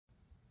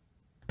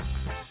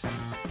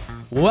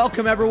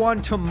Welcome,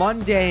 everyone, to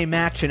Monday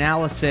Match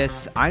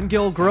Analysis. I'm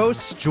Gill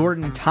Gross.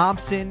 Jordan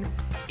Thompson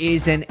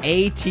is an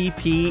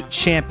ATP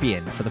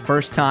champion for the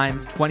first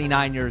time,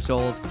 29 years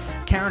old.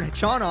 Karen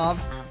Khachanov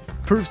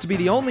proves to be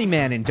the only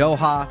man in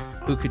Doha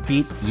who could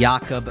beat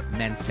Jakub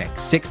Mensik.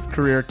 Sixth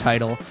career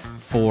title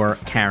for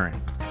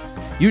Karen.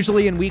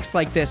 Usually in weeks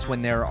like this,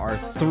 when there are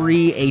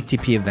three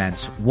ATP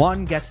events,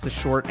 one gets the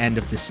short end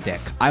of the stick.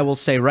 I will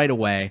say right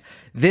away,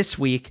 this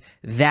week,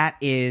 that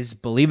is,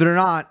 believe it or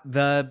not,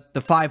 the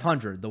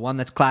 500, the one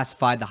that's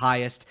classified the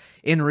highest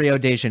in Rio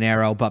de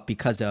Janeiro, but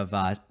because of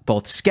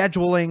both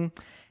scheduling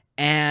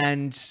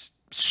and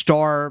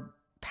star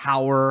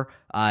power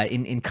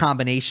in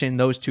combination,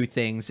 those two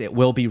things, it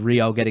will be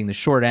Rio getting the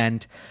short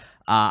end.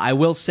 I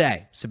will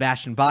say,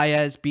 Sebastian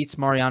Baez beats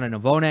Mariano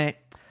Navone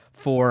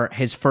for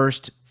his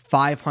first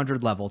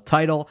 500 level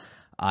title.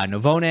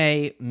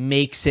 Navone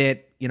makes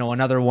it,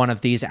 another one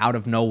of these out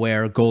of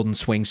nowhere golden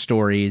swing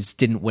stories.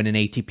 Didn't win an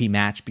ATP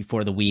match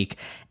before the week,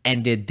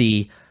 ended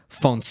the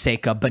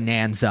Fonseca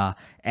bonanza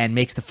and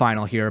makes the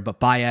final here. But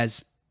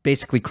Baez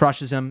basically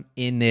crushes him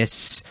in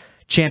this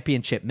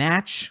championship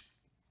match.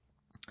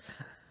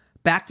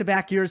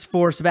 Back-to-back years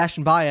for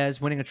Sebastian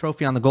Baez, winning a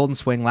trophy on the golden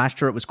swing.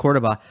 Last year it was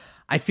Cordoba.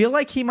 I feel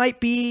like he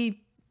might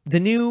be the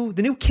new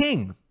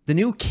king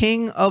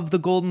of the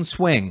golden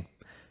swing.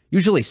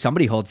 Usually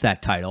somebody holds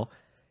that title.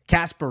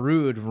 Casper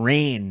Ruud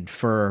reigned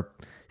for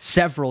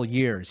several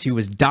years. He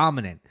was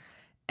dominant.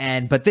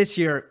 But this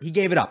year, he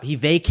gave it up. He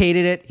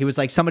vacated it. He was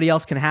like, somebody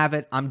else can have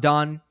it. I'm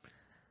done.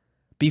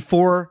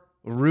 Before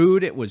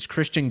Ruud, it was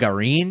Christian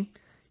Garin.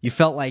 You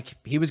felt like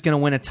he was going to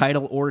win a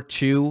title or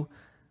two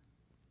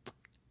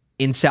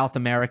in South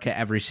America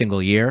every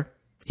single year.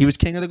 He was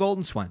king of the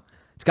golden swing.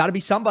 It's got to be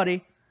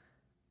somebody.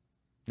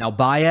 Now,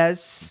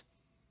 Baez,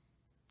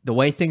 the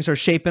way things are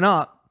shaping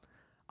up,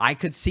 I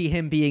could see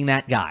him being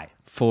that guy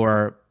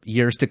for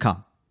years to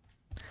come.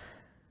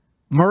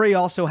 Murray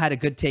also had a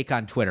good take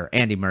on Twitter.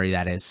 Andy Murray,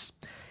 that is.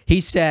 He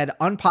said,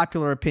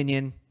 unpopular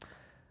opinion,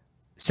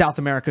 South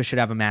America should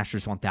have a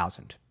Masters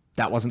 1000.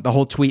 That wasn't the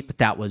whole tweet, but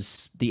that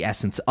was the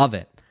essence of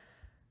it.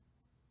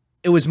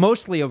 It was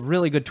mostly a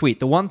really good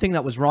tweet. The one thing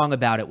that was wrong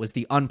about it was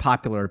the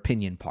unpopular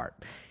opinion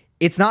part.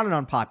 It's not an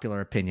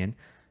unpopular opinion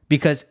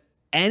because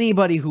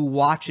anybody who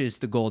watches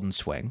the Golden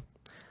Swing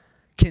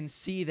can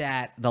see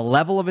that the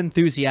level of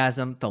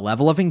enthusiasm, the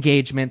level of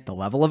engagement, the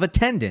level of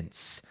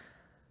attendance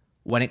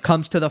when it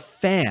comes to the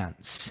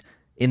fans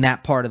in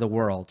that part of the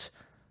world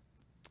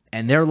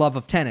and their love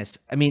of tennis,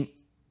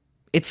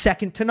 it's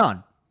second to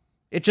none.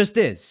 It just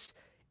is.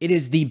 It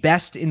is the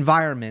best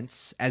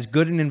environments, as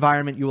good an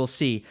environment you will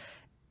see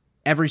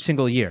every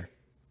single year.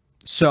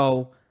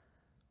 So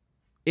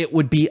it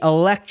would be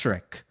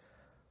electric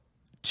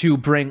to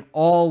bring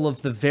all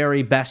of the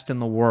very best in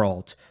the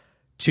world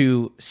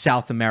to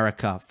South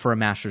America for a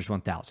Masters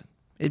 1000.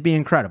 It'd be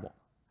incredible.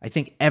 I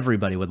think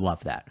everybody would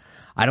love that.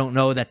 I don't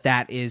know that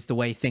that is the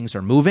way things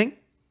are moving,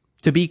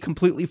 to be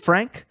completely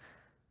frank,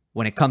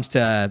 when it comes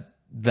to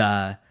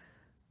the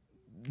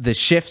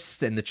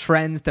shifts and the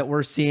trends that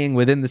we're seeing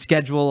within the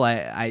schedule.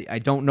 I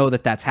don't know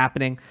that that's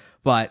happening,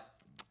 but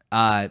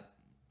I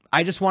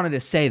just wanted to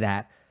say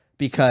that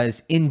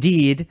because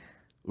indeed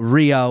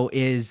Rio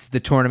is the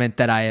tournament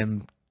that I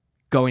am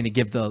going to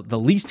give the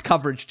least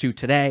coverage to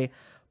today.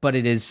 But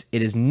it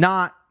is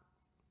not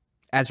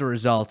as a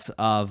result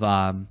of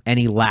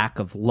any lack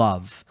of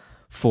love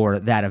for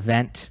that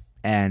event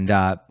and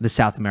the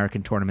South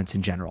American tournaments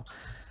in general.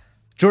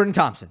 Jordan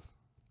Thompson.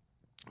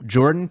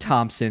 Jordan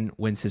Thompson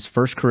wins his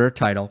first career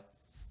title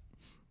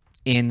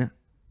in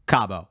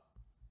Cabo.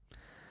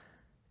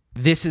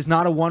 This is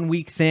not a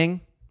one-week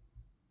thing.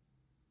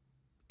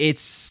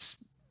 It's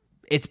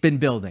been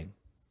building.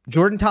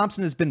 Jordan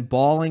Thompson has been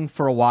balling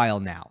for a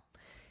while now.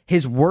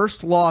 His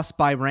worst loss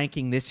by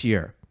ranking this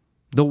year,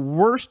 the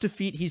worst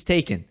defeat he's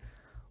taken,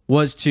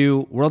 was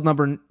to world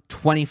number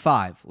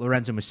 25,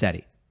 Lorenzo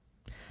Musetti.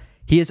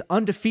 He is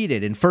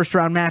undefeated in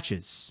first-round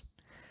matches.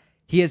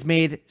 He has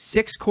made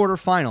 6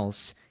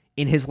 quarterfinals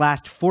in his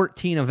last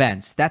 14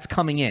 events. That's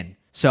coming in.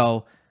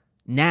 So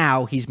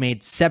now he's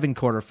made 7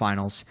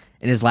 quarterfinals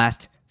in his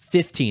last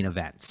 15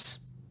 events.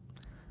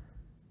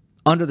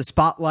 Under the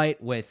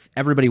spotlight with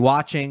everybody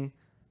watching,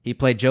 he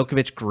played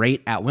Djokovic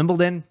great at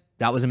Wimbledon.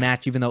 That was a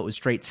match, even though it was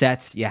straight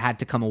sets, you had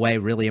to come away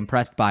really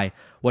impressed by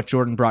what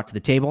Jordan brought to the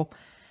table.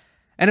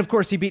 And of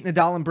course, he beat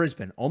Nadal in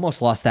Brisbane.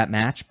 Almost lost that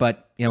match,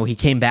 but he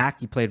came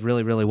back. He played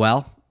really, really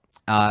well.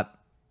 I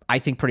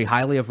think pretty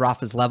highly of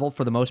Rafa's level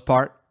for the most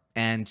part,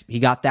 and he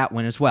got that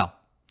win as well.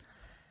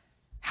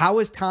 How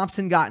has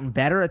Thompson gotten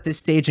better at this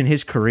stage in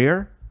his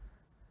career?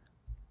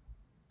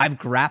 I've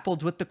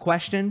grappled with the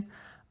question.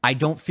 I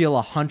don't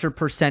feel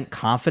 100%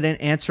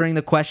 confident answering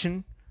the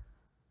question,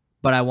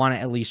 but I want to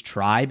at least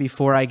try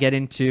before I get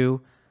into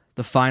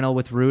the final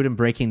with Ruud and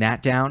breaking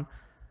that down.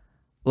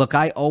 Look,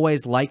 I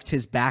always liked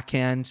his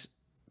backhand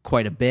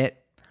quite a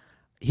bit.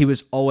 He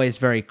was always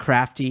very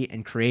crafty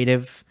and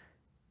creative,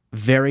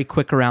 very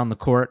quick around the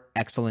court,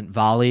 excellent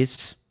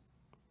volleys.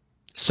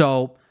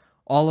 So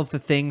all of the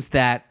things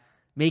that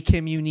make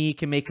him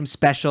unique and make him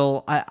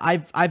special.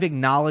 I've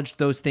acknowledged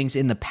those things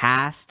in the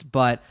past,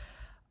 but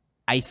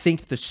I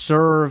think the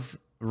serve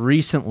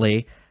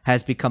recently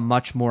has become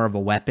much more of a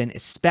weapon,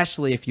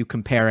 especially if you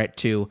compare it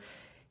to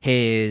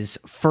his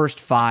first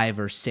 5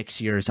 or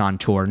 6 years on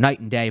tour, night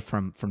and day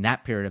from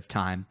that period of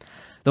time.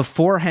 The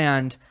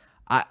forehand,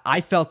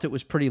 I felt it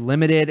was pretty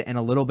limited and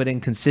a little bit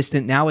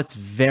inconsistent. Now it's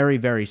very,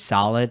 very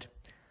solid.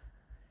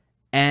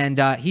 And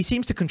he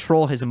seems to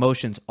control his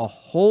emotions a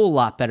whole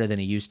lot better than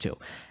he used to.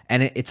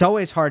 And it's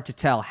always hard to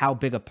tell how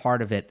big a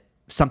part of it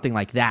something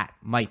like that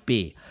might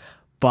be.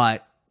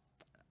 But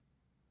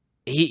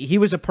he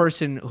was a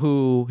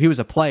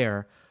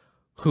player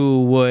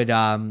who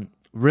would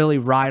really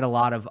ride a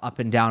lot of up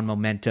and down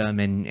momentum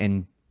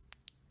and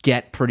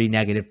get pretty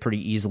negative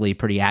pretty easily,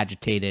 pretty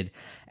agitated.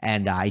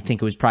 And I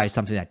think it was probably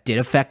something that did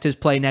affect his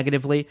play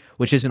negatively,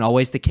 which isn't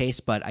always the case,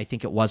 but I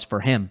think it was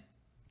for him.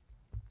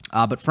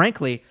 But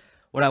frankly,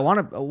 what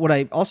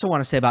I also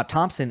want to say about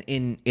Thompson,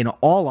 in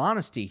all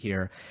honesty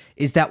here,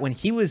 is that when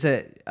he was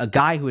a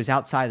guy who was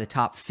outside the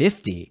top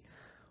 50,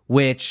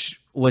 which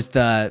was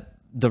the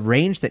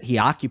range that he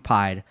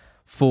occupied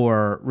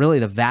for really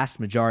the vast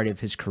majority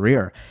of his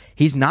career,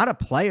 he's not a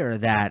player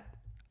that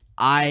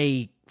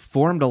I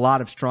formed a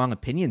lot of strong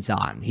opinions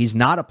on. He's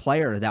not a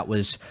player that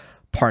was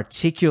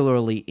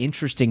particularly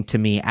interesting to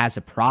me as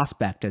a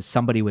prospect, as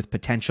somebody with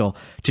potential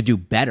to do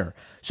better.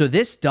 So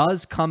this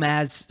does come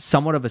as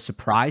somewhat of a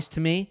surprise to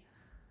me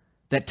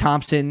that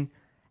Thompson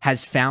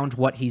has found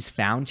what he's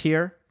found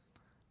here.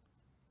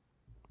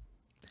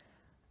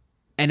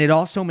 And it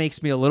also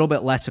makes me a little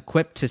bit less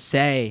equipped to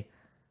say,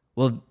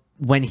 well,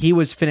 when he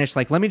was finished,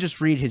 like, let me just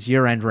read his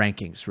year-end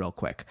rankings real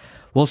quick.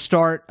 We'll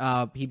start,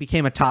 he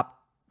became a top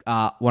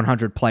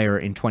 100 player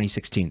in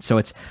 2016. So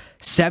it's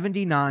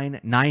 79,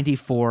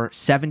 94,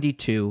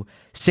 72,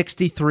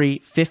 63,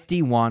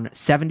 51,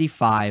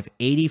 75,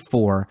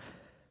 84,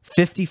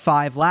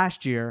 55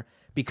 last year,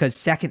 because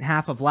second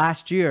half of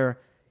last year,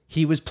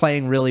 he was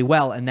playing really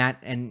well. And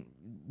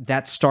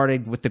that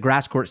started with the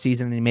grass court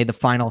season, and he made the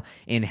final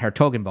in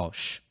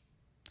Hertogenbosch.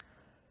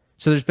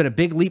 So there's been a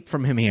big leap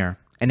from him here.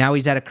 And now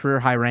he's at a career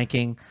high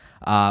ranking.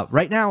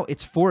 Right now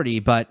it's 40,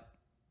 but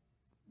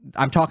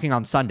I'm talking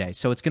on Sunday,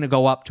 so it's going to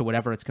go up to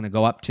whatever it's going to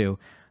go up to,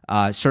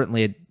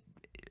 certainly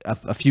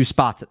a few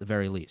spots at the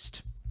very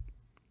least.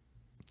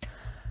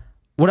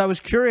 What I was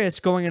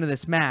curious going into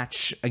this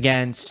match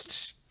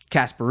against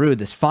Casper Ruud,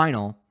 this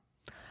final,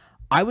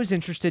 I was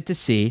interested to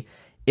see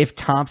if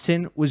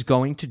Thompson was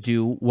going to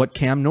do what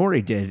Cam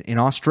Norrie did in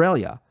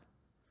Australia.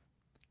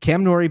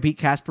 Cam Norrie beat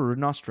Casper Ruud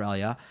in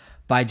Australia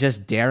by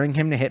just daring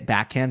him to hit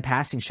backhand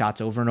passing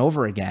shots over and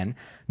over again.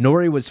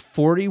 Norrie was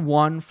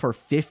 41 for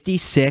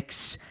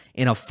 56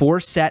 in a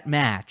 4-set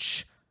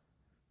match,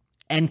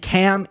 and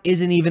Cam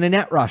isn't even a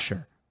net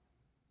rusher.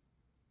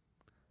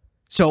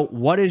 So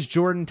what is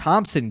Jordan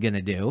Thompson going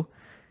to do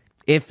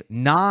if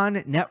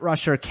non-net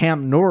rusher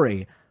Cam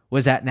Norrie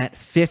was at net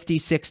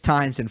 56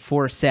 times in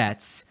 4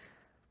 sets?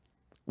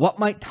 What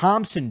might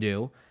Thompson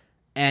do?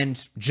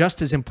 And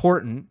just as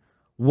important,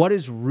 what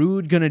is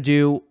Ruud going to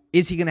do?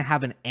 Is he going to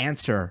have an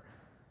answer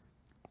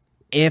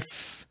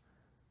if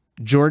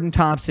Jordan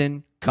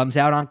Thompson comes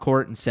out on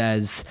court and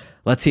says,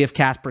 let's see if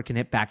Casper can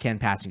hit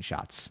backhand passing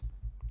shots?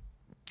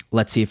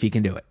 Let's see if he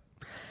can do it.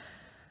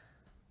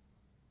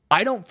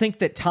 I don't think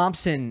that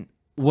Thompson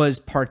was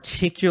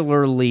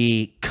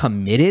particularly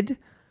committed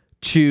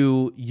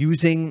to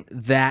using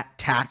that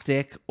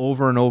tactic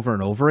over and over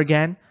and over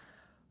again.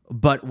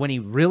 But when he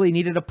really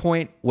needed a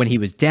point, when he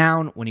was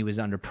down, when he was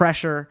under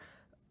pressure,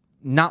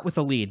 not with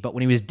a lead, but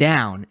when he was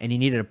down and he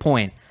needed a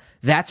point,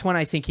 that's when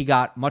I think he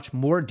got much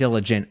more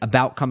diligent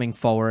about coming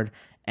forward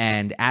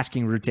and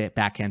asking Ruud to hit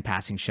backhand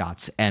passing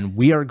shots. And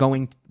we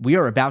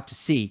are about to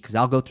see, because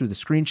I'll go through the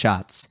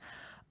screenshots,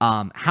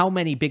 how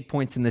many big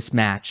points in this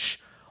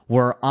match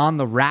were on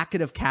the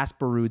racket of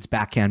Casper Ruud's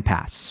backhand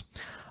pass.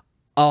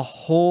 A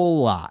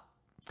whole lot.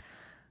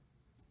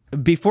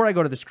 Before I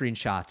go to the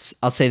screenshots,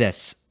 I'll say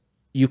this.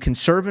 You can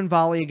serve and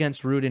volley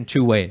against Ruud in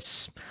 2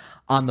 ways.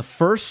 On the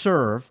first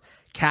serve,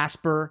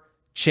 Casper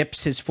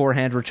chips his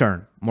forehand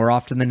return more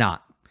often than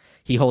not.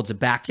 He holds a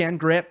backhand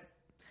grip,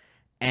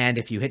 and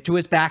if you hit to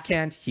his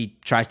backhand, he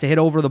tries to hit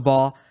over the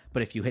ball.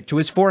 But if you hit to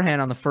his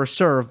forehand on the first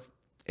serve,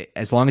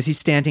 as long as he's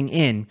standing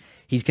in,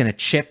 he's going to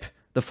chip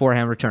the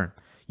forehand return.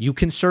 You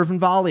can serve and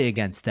volley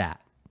against that.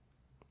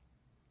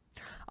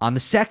 On the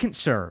second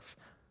serve,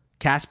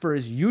 Casper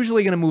is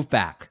usually going to move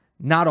back.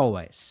 Not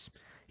always.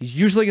 He's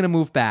usually going to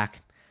move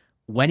back.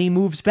 When he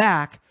moves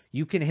back,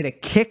 you can hit a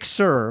kick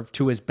serve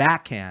to his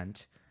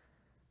backhand,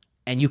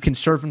 and you can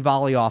serve and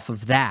volley off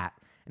of that.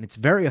 And it's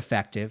very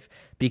effective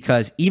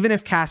because even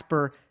if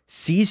Casper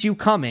sees you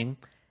coming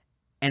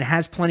and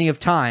has plenty of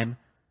time,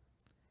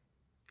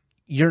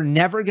 you're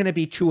never going to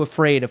be too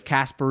afraid of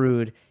Casper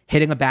Ruud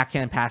hitting a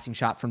backhand passing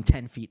shot from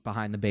 10 feet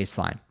behind the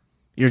baseline.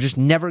 You're just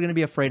never going to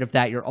be afraid of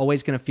that. You're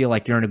always going to feel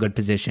like you're in a good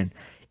position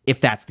if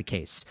that's the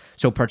case.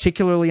 So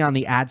particularly on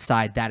the ad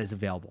side, that is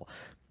available.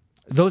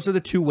 Those are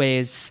the 2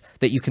 ways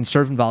that you can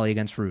serve and volley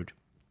against Ruud.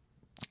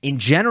 In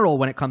general,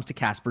 when it comes to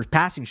Casper's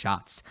passing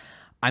shots,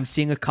 I'm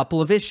seeing a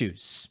couple of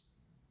issues.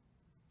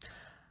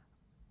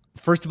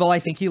 First of all, I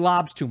think he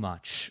lobs too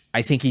much.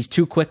 I think he's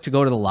too quick to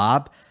go to the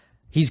lob.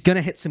 He's going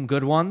to hit some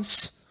good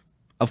ones.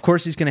 Of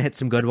course, he's going to hit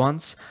some good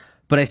ones.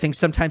 But I think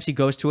sometimes he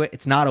goes to it.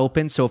 It's not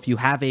open. So if you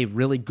have a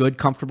really good,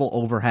 comfortable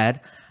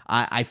overhead,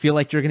 I feel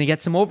like you're going to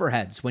get some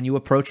overheads when you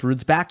approach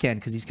Ruud's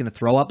backhand because he's going to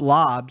throw up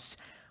lobs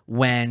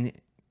when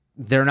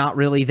they're not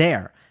really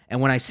there.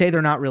 And when I say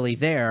they're not really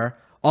there,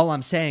 all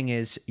I'm saying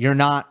is you're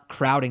not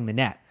crowding the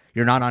net.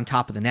 You're not on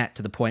top of the net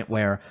to the point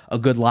where a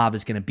good lob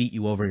is going to beat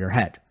you over your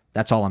head.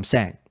 That's all I'm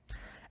saying.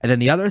 And then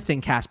the other thing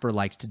Casper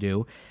likes to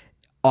do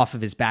off of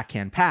his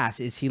backhand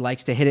pass is he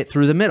likes to hit it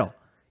through the middle.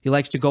 He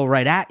likes to go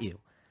right at you.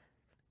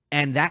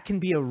 And that can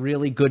be a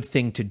really good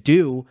thing to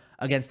do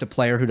against a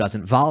player who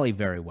doesn't volley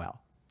very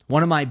well.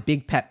 One of my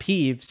big pet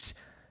peeves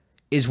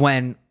is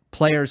when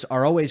players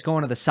are always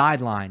going to the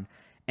sideline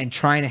and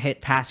trying to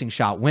hit passing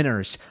shot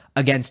winners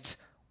against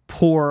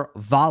poor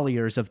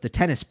volleyers of the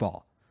tennis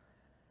ball.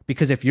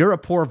 Because if you're a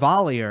poor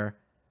volleyer,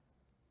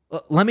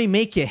 let me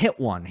make you hit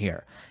one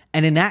here.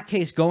 And in that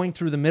case, going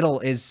through the middle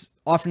is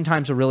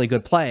oftentimes a really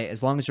good play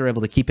as long as you're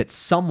able to keep it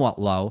somewhat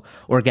low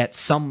or get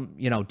some,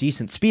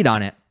 decent speed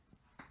on it.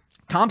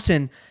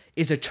 Thompson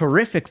is a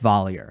terrific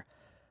volleyer.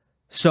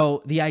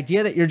 So the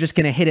idea that you're just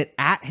going to hit it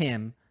at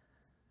him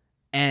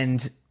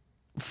and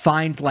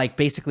find like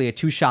basically a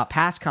two-shot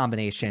pass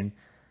combination,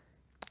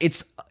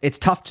 it's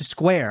tough to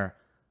square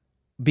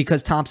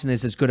because Thompson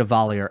is as good a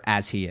volleyer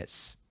as he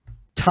is.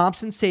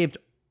 Thompson saved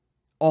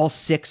all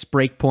 6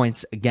 break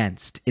points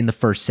against in the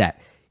first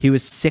set. He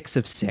was 6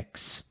 of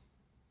 6.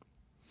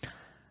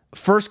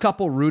 First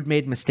couple, Ruud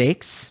made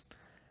mistakes.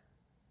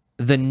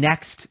 The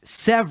next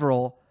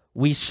several,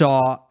 we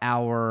saw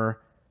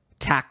our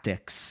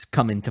tactics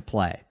come into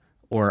play,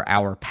 or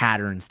our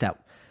patterns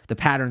the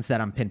patterns that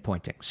I'm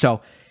pinpointing.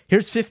 So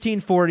here's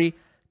 15-40.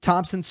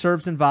 Thompson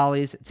serves and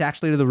volleys. It's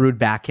actually to the Ruud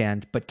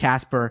backhand, but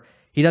Casper,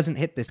 he doesn't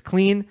hit this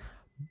clean.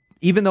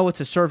 Even though it's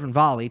a serve and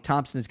volley,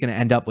 Thompson is going to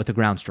end up with a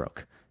ground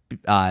stroke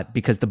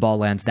because the ball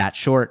lands that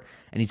short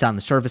and he's on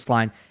the service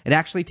line. It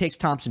actually takes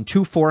Thompson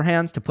 2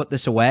 forehands to put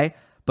this away,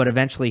 but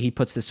eventually he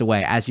puts this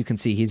away. As you can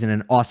see, he's in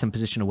an awesome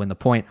position to win the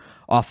point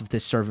off of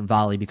this serve and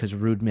volley because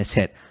Ruud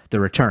mishit the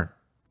return.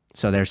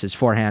 So there's his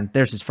forehand.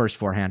 There's his first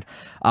forehand.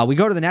 We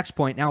go to the next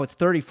point. Now it's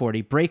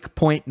 30-40. Break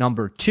point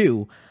number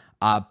 2.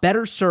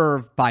 Better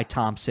serve by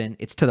Thompson.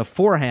 It's to the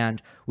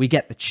forehand. We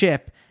get the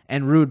chip,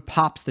 and Ruud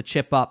pops the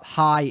chip up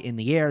high in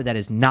the air. That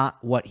is not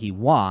what he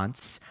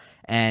wants.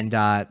 And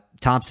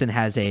Thompson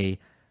has a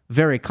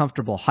very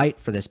comfortable height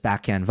for this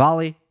backhand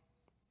volley.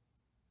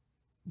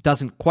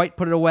 Doesn't quite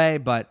put it away,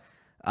 but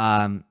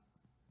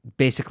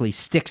basically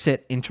sticks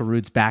it into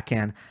Ruud's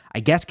backhand.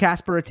 I guess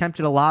Casper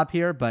attempted a lob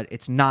here, but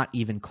it's not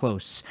even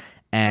close.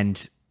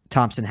 And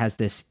Thompson has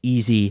this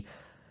easy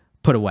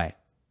put away.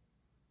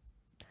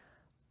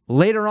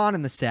 Later on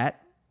in the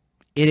set,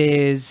 it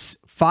is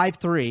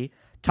 5-3.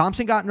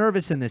 Thompson got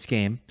nervous in this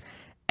game,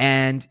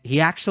 and he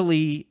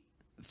actually,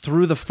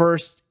 through the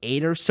first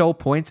 8 or so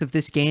points of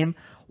this game,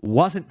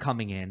 wasn't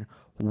coming in,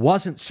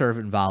 wasn't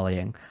serving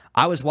volleying.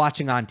 I was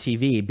watching on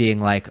TV being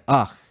like,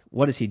 ugh,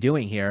 what is he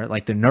doing here?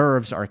 Like, the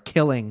nerves are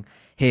killing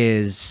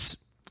his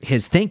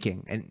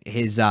thinking and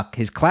his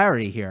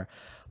clarity here.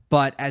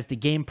 But as the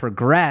game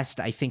progressed,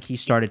 I think he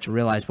started to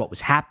realize what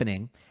was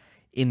happening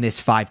in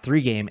this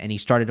 5-3 game, and he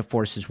started to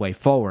force his way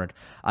forward.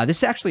 This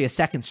is actually a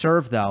second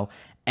serve, though,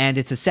 and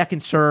it's a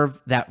second serve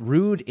that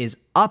Ruud is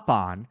up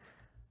on,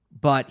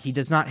 but he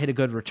does not hit a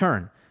good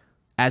return.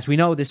 As we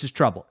know, this is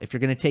trouble. If you're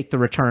going to take the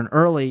return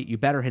early, you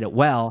better hit it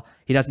well.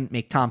 He doesn't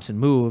make Thompson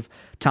move.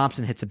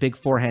 Thompson hits a big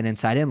forehand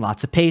inside in,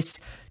 lots of pace.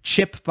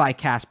 Chip by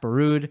Casper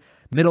Ruud,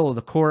 middle of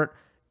the court.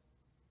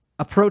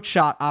 Approach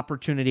shot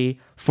opportunity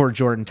for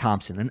Jordan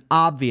Thompson. An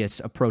obvious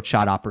approach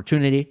shot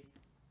opportunity.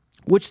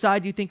 Which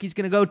side do you think he's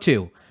going to go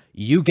to?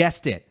 You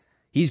guessed it.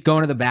 He's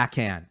going to the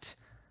backhand.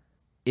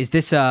 Is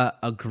this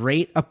a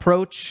great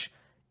approach?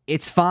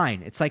 It's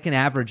fine. It's like an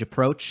average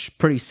approach,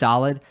 pretty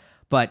solid.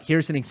 But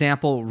here's an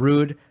example.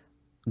 Ruud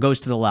goes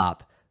to the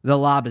lob. The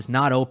lob is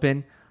not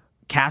open.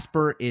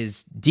 Casper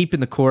is deep in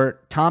the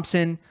court.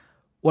 Thompson,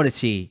 what is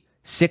he?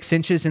 6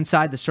 inches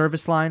inside the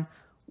service line?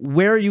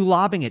 Where are you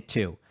lobbing it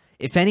to?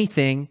 If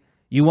anything,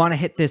 you want to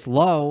hit this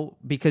low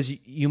because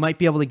you might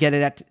be able to get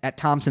it at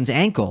Thompson's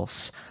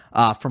ankles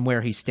from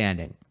where he's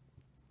standing.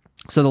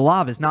 So the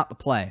lob is not the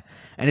play.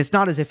 And it's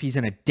not as if he's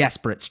in a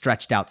desperate,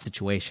 stretched out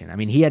situation. I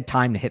mean, he had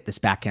time to hit this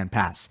backhand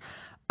pass.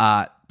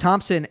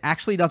 Thompson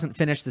actually doesn't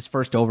finish this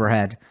first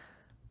overhead,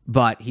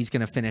 but he's going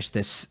to finish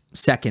this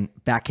second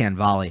backhand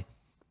volley.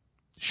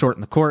 Short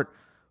in the court.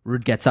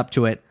 Ruud gets up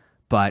to it,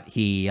 but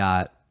he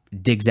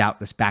digs out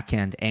this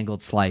backhand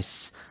angled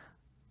slice.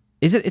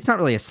 It's not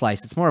really a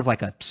slice. It's more of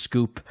like a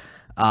scoop.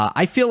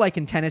 I feel like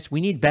in tennis, we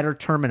need better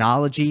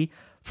terminology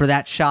for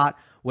that shot.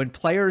 When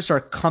players are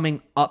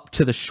coming up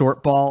to the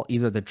short ball,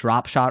 either the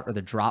drop shot or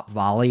the drop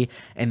volley,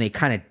 and they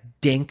kind of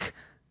dink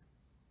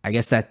I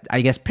guess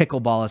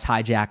pickleball has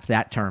hijacked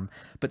that term,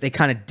 but they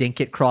kind of dink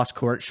it cross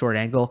court, short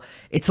angle.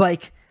 It's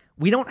like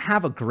we don't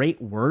have a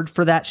great word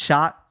for that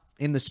shot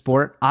in the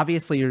sport.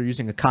 Obviously, you're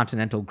using a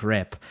continental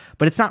grip,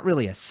 but it's not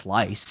really a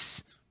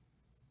slice.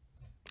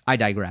 I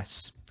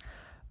digress.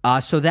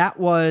 So that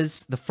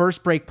was the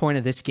first break point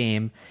of this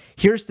game.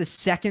 Here's the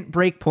second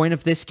break point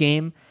of this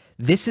game.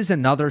 This is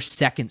another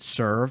second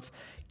serve.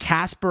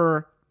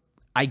 Casper,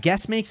 I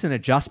guess, makes an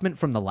adjustment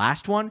from the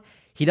last one.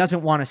 He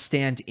doesn't want to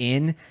stand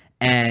in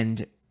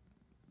and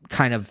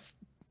kind of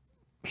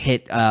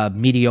hit a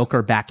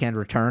mediocre backhand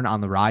return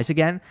on the rise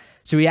again.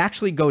 So he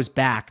actually goes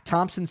back.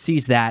 Thompson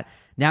sees that.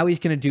 Now he's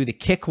going to do the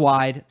kick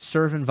wide,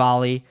 serve and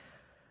volley.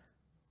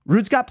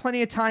 Ruud's got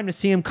plenty of time to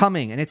see him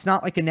coming, and it's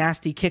not like a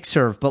nasty kick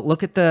serve, but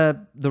look at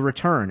the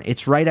return.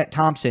 It's right at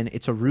Thompson.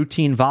 It's a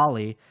routine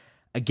volley.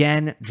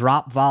 Again,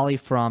 drop volley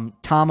from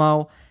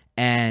Tomo,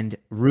 and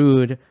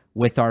Ruud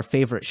with our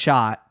favorite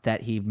shot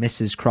that he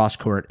misses cross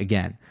court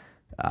again.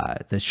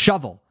 The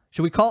shovel.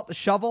 Should we call it the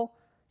shovel?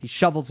 He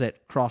shovels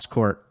it cross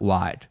court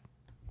wide.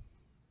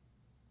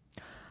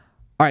 All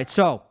right,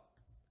 so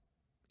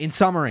in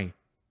summary,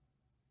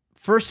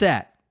 first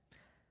set,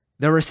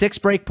 there were 6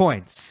 break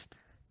points.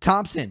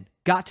 Thompson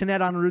got to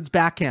net on Ruud's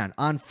backhand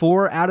on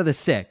 4 out of the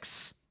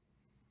 6.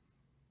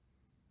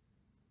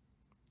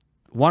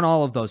 Won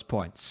all of those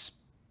points.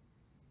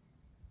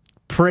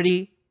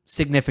 Pretty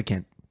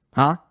significant,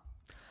 huh?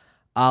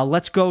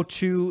 Let's go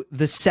to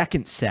the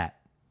second set.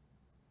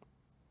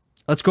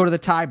 Let's go to the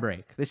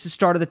tiebreak. This is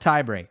start of the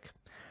tiebreak.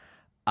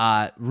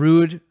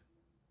 Ruud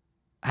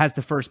has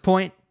the first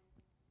point,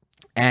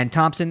 and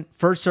Thompson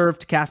first serve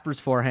to Casper's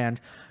forehand.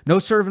 No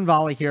serve and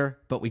volley here,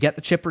 but we get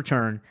the chip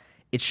return.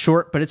 It's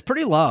short, but it's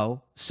pretty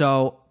low,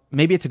 so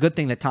maybe it's a good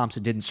thing that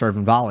Thompson didn't serve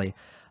and volley.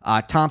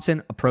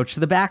 Thompson approach to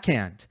the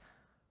backhand.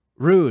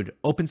 Ruud,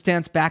 open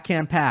stance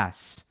backhand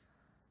pass.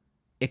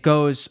 It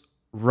goes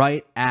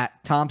right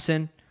at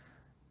Thompson,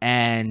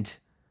 and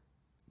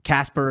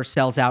Casper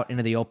sells out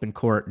into the open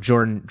court.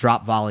 Jordan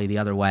drop volley the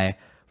other way.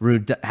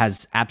 Ruud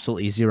has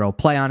absolutely zero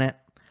play on it.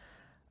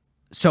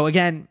 So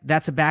again,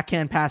 that's a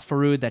backhand pass for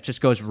Ruud that just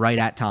goes right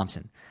at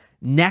Thompson.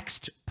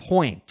 Next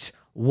point,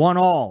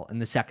 1-1 in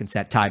the second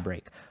set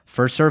tiebreak.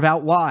 First serve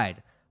out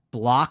wide.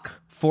 Block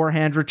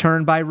forehand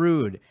return by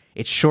Ruud.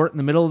 It's short in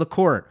the middle of the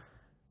court.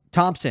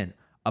 Thompson,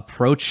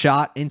 approach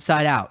shot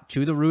inside out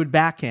to the Ruud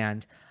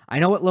backhand. I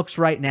know it looks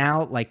right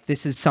now like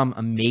this is some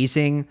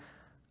amazing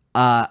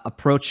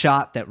approach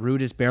shot that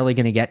Ruud is barely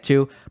going to get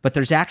to, but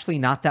there's actually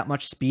not that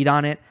much speed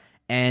on it,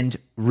 and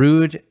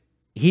Ruud,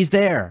 he's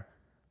there.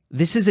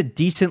 This is a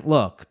decent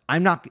look.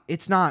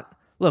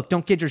 Look,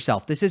 don't kid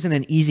yourself. This isn't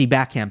an easy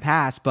backhand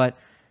pass, but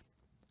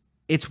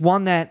it's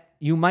one that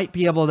you might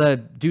be able to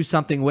do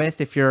something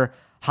with if you're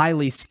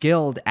highly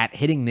skilled at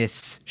hitting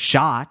this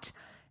shot,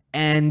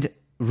 and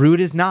Ruud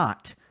is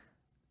not.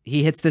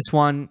 He hits this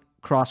one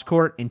cross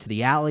court into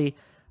the alley.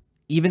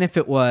 Even if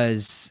it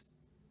was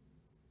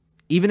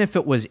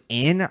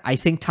in, I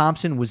think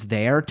Thompson was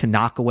there to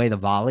knock away the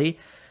volley.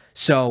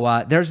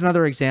 So there's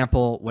another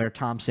example where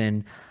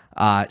Thompson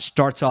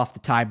starts off the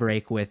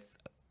tiebreak with,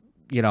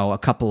 a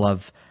couple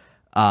of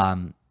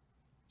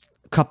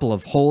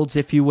holds,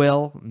 if you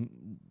will,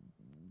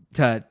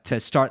 to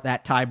start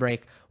that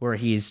tiebreak, where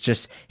he's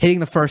just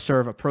hitting the first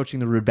serve, approaching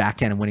the Ruud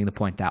backhand, and winning the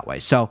point that way.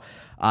 So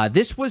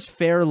this was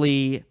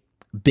fairly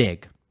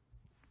big,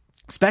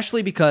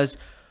 especially because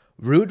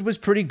Ruud was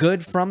pretty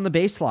good from the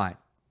baseline.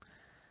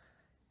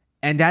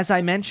 And as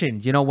I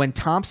mentioned, when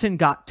Thompson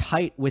got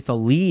tight with a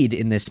lead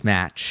in this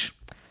match,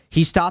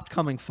 he stopped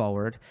coming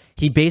forward.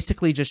 He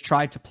basically just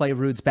tried to play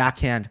Ruud's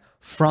backhand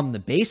from the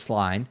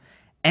baseline,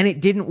 and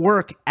it didn't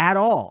work at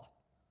all.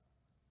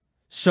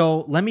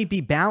 So let me be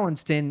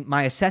balanced in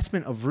my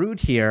assessment of Ruud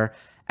here,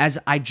 as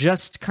I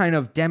just kind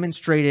of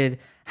demonstrated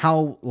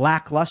how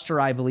lackluster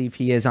I believe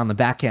he is on the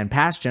backhand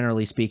pass,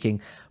 generally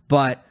speaking.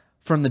 But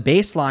from the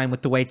baseline,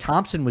 with the way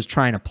Thompson was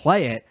trying to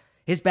play it,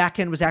 his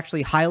backhand was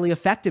actually highly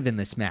effective in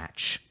this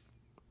match.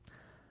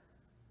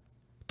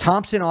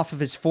 Thompson, off of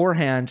his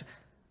forehand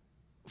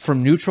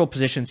from neutral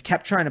positions,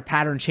 kept trying to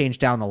pattern change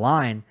down the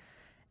line.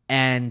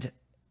 And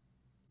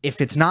if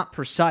it's not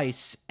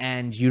precise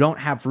and you don't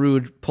have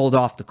Ruud pulled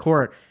off the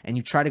court and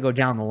you try to go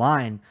down the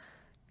line,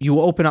 you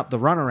open up the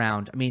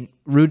runaround. I mean,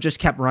 Ruud just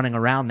kept running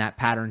around that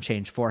pattern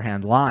change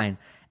forehand line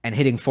and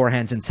hitting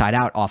forehands inside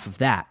out off of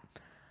that.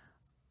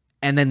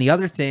 And then the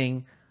other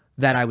thing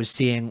that I was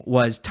seeing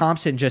was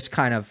Thompson just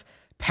kind of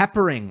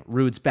peppering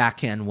Ruud's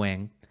backhand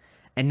wing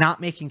and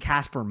not making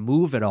Casper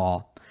move at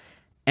all.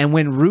 And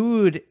when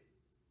Ruud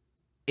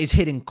is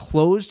hitting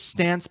closed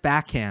stance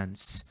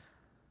backhands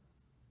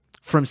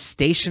from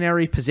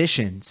stationary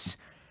positions,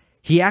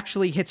 he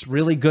actually hits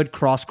really good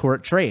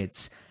cross-court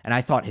trades. And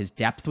I thought his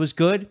depth was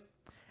good,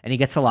 and he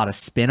gets a lot of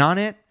spin on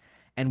it.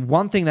 And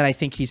one thing that I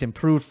think he's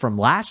improved from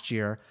last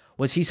year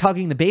was he's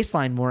hugging the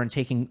baseline more and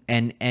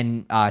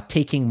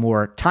taking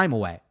more time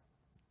away.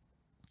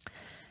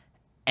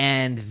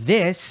 And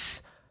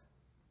this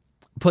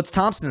puts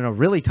Thompson in a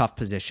really tough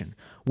position.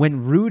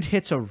 When Ruud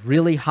hits a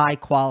really high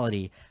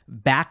quality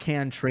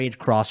backhand trade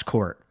cross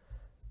court,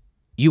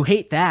 you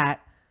hate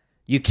that.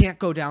 You can't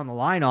go down the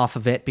line off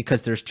of it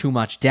because there's too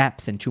much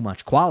depth and too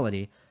much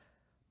quality.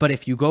 But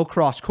if you go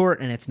cross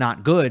court and it's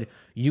not good,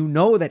 you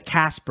know that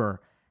Casper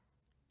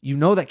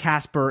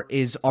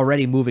is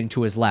already moving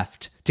to his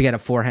left to get a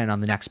forehand on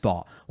the next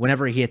ball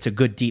whenever he hits a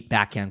good deep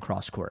backhand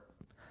cross court.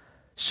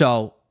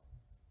 So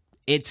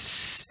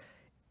it's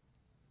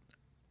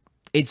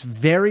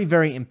very,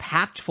 very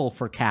impactful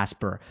for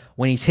Casper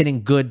when he's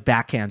hitting good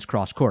backhands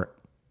cross court.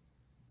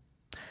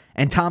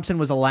 And Thompson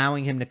was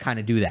allowing him to kind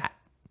of do that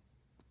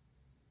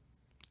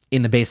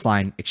in the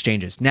baseline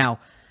exchanges. Now,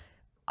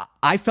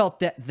 I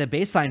felt that the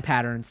baseline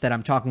patterns that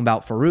I'm talking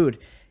about for Ruud,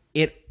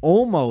 it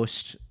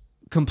almost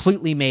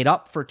completely made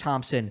up for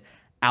Thompson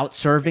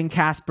out-serving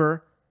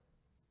Casper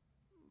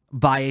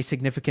by a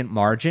significant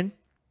margin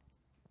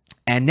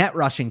and net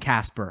rushing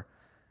Casper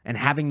and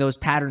having those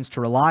patterns to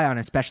rely on,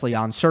 especially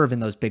on serve in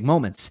those big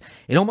moments.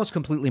 It almost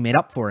completely made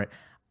up for it.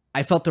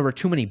 I felt there were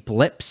too many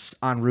blips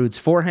on Ruud's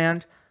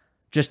forehand,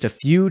 just a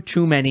few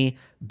too many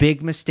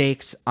big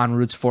mistakes on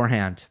Ruud's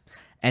forehand.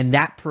 And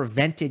that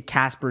prevented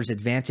Casper's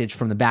advantage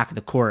from the back of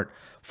the court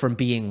from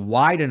being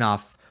wide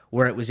enough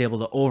where it was able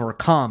to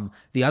overcome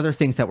the other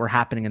things that were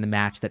happening in the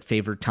match that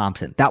favored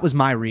Thompson. That was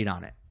my read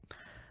on it.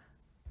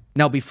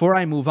 Now, before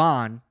I move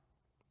on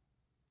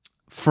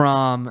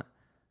from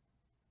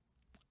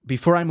the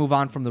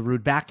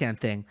Ruud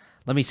backhand thing,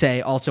 let me say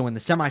also in the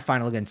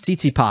semifinal against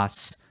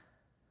Tsitsipas,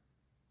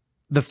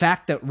 the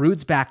fact that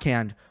Ruud's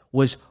backhand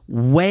was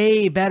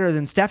way better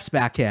than Steph's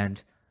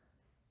backhand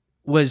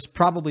was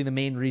probably the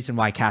main reason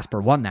why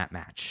Casper won that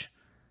match.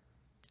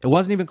 It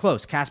wasn't even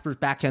close. Casper's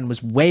backhand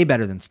was way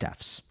better than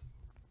Steph's.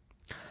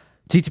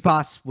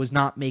 Tsitsipas was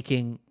not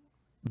making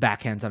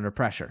backhands under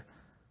pressure.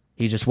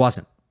 He just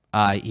wasn't.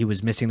 He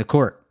was missing the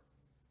court.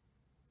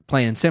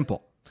 Plain and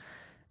simple.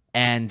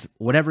 And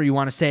whatever you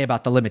want to say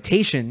about the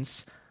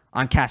limitations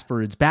on Casper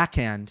Ruud's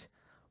backhand,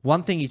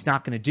 one thing he's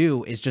not going to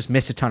do is just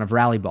miss a ton of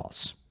rally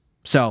balls.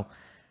 So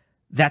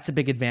that's a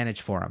big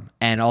advantage for him.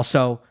 And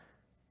also,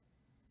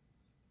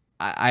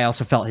 I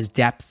also felt his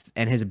depth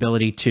and his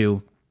ability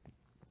to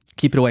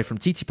keep it away from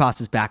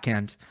Tsitsipas's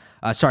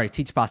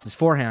Tsitsipas's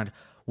forehand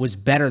was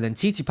better than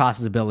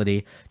Tsitsipas's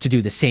ability to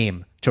do the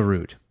same to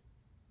Ruud.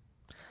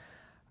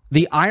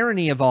 The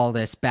irony of all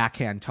this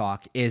backhand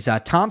talk is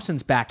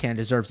Thompson's backhand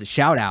deserves a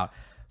shout out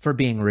for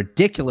being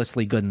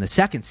ridiculously good in the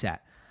second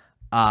set.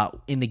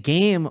 In the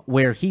game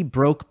where he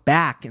broke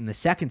back in the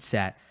second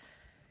set,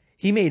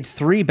 he made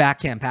 3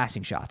 backhand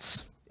passing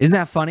shots. Isn't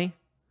that funny?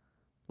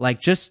 Like,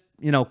 just,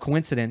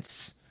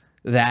 coincidence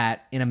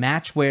that in a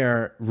match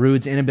where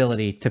Ruud's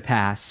inability to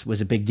pass was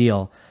a big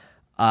deal,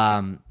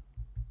 Thompson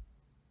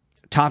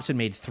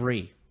made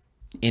 3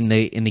 in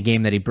the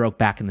game that he broke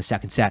back in the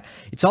second set.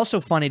 It's also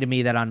funny to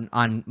me that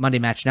on Monday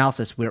Match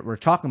Analysis, we're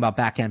talking about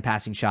backhand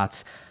passing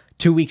shots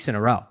 2 weeks in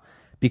a row,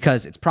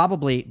 because it's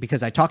probably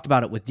because I talked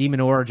about it with De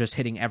Minaur just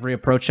hitting every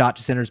approach shot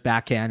to Sinner's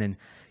backhand, and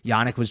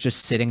Jannik was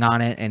just sitting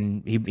on it,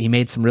 and he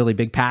made some really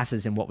big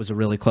passes in what was a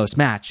really close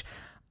match.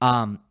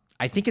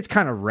 I think it's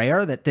kind of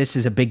rare that this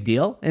is a big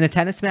deal in a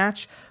tennis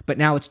match, but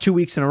now it's 2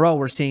 weeks in a row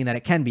we're seeing that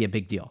it can be a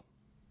big deal.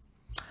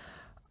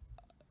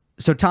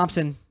 So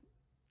Thompson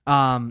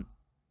not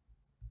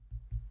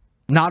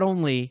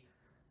only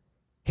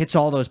hits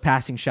all those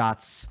passing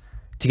shots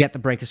to get the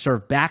break of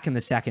serve back in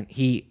the second,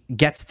 he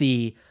gets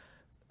the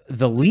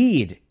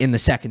lead in the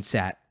second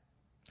set,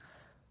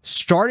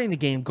 starting the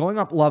game, going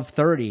up love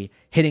 30,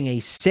 hitting a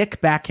sick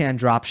backhand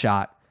drop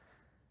shot.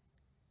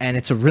 And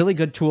it's a really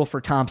good tool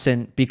for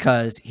Thompson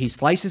because he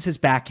slices his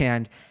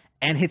backhand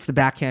and hits the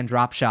backhand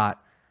drop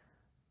shot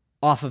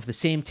off of the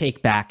same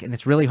take back, and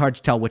it's really hard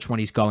to tell which one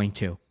he's going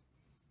to.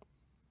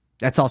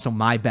 That's also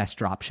my best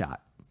drop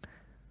shot.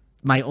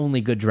 My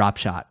only good drop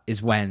shot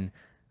is when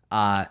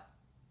I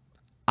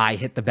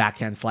hit the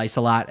backhand slice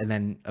a lot, and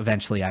then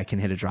eventually I can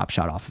hit a drop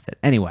shot off of it.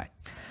 Anyway,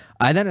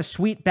 then a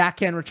sweet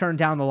backhand return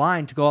down the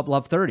line to go up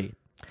love 30,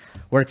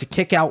 where it's a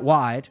kick out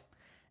wide,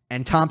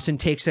 and Thompson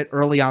takes it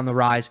early on the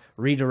rise,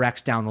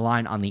 redirects down the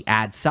line on the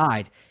ad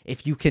side.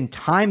 If you can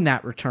time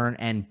that return,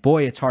 and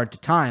boy, it's hard to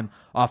time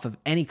off of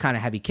any kind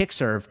of heavy kick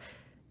serve,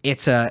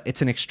 it's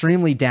an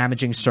extremely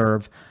damaging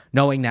serve,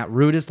 knowing that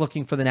Ruud is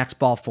looking for the next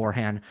ball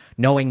forehand,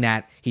 knowing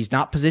that he's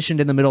not positioned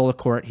in the middle of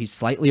the court, he's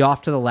slightly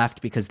off to the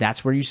left because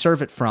that's where you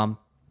serve it from.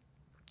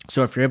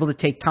 So if you're able to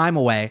take time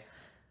away,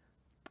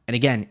 and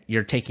again,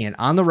 you're taking it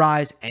on the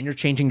rise and you're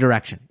changing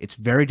direction, it's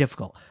very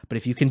difficult. But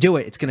if you can do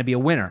it, it's going to be a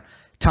winner.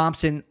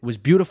 Thompson was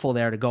beautiful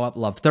there to go up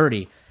love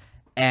 30,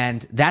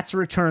 and that's a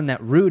return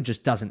that Ruud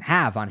just doesn't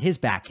have on his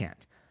backhand.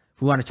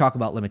 If we want to talk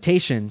about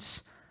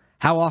limitations,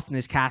 how often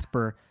is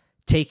Casper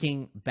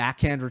taking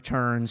backhand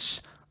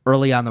returns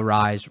early on the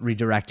rise,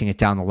 redirecting it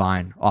down the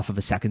line off of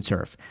a second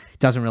serve?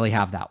 Doesn't really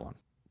have that one.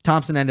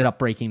 Thompson ended up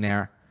breaking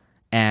there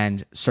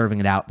and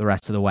serving it out the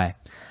rest of the way.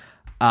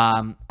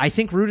 I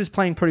think Ruud is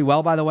playing pretty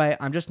well, by the way.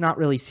 I'm just not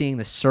really seeing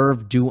the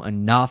serve do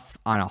enough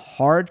on a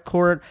hard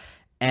court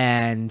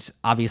And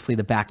obviously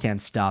the backhand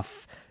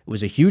stuff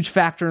was a huge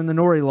factor in the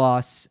Norrie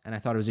loss, and I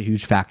thought it was a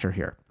huge factor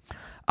here.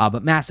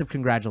 But massive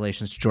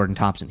congratulations to Jordan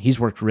Thompson. He's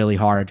worked really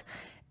hard,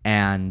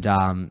 and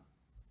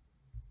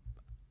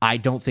I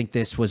don't think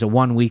this was a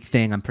 1 week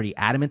thing. I'm pretty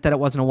adamant that it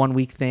wasn't a 1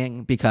 week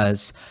thing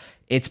because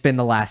it's been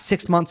the last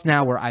 6 months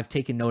now where I've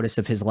taken notice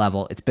of his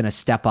level. It's been a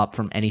step up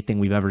from anything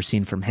we've ever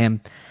seen from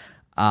him.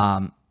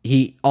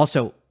 He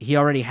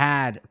already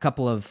had a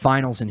couple of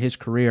finals in his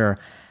career.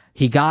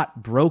 He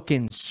got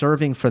broken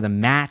serving for the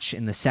match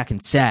in the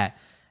second set.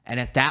 And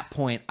at that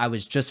point, I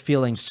was just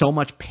feeling so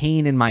much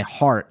pain in my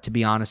heart, to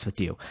be honest with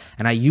you.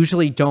 And I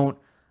usually don't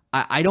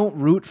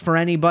root for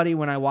anybody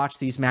when I watch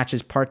these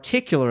matches,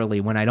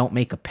 particularly when I don't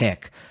make a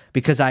pick,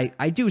 because I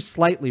do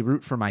slightly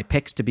root for my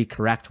picks to be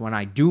correct when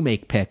I do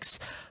make picks.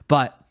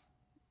 But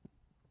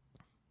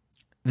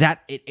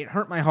that it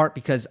hurt my heart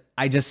because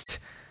a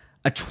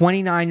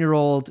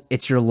 29-year-old,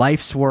 it's your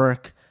life's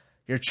work.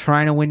 You're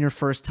trying to win your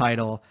first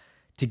title.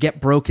 To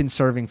get broken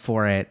serving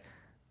for it,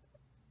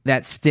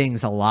 that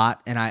stings a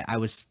lot. And I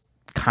was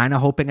kind of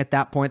hoping at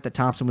that point that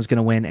Thompson was going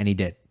to win, and he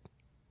did.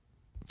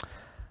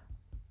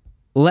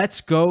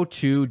 Let's go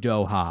to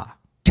Doha.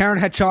 Karen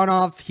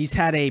Khachanov, he's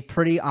had a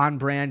pretty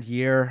on-brand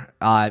year.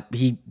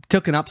 He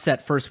took an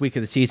upset first week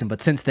of the season, but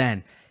since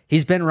then,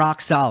 he's been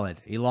rock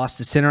solid. He lost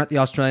to Sinner at the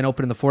Australian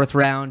Open in the fourth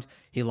round.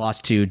 He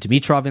lost to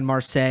Dimitrov in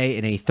Marseille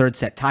in a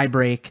third-set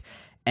tiebreak.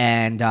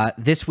 And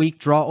this week,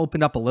 draw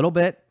opened up a little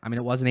bit. I mean,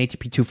 it was an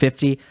ATP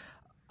 250.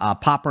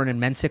 Popper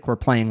and Mensik were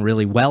playing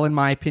really well, in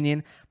my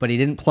opinion, but he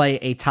didn't play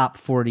a top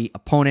 40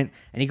 opponent.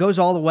 And he goes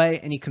all the way,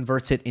 and he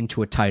converts it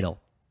into a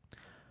title,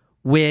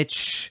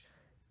 which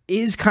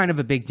is kind of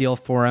a big deal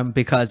for him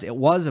because it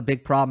was a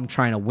big problem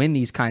trying to win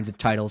these kinds of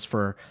titles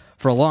for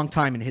a long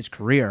time in his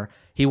career.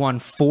 He won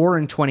 4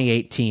 in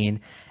 2018,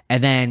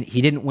 and then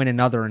he didn't win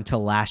another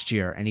until last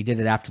year, and he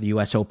did it after the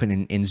U.S. Open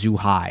in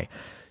Zhuhai.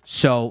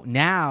 So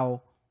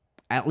now,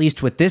 at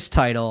least with this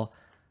title,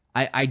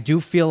 I do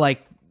feel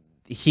like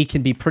he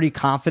can be pretty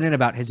confident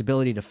about his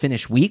ability to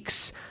finish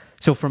weeks.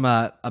 So from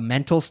a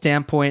mental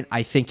standpoint,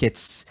 I think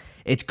it's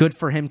good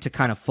for him to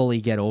kind of fully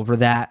get over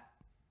that.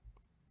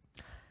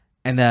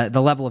 And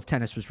the level of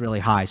tennis was really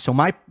high. So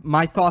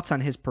my thoughts on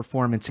his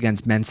performance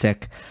against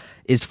Mensik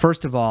is,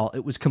 first of all,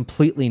 it was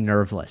completely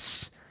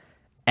nerveless.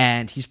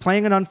 And he's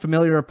playing an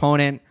unfamiliar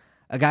opponent,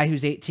 a guy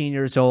who's 18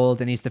 years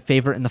old, and he's the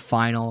favorite in the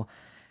final.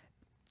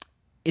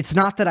 It's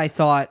not that I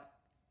thought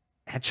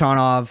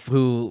Khachanov,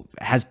 who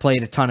has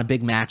played a ton of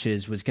big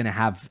matches, was going to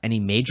have any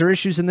major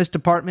issues in this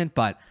department,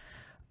 but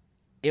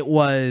it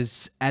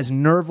was as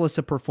nerveless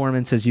a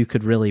performance as you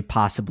could really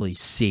possibly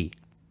see.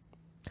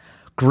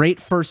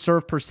 Great first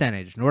serve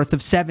percentage, north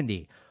of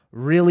 70.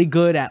 Really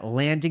good at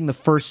landing the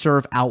first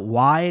serve out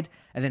wide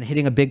and then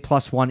hitting a big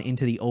 +1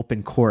 into the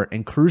open court.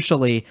 And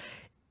crucially,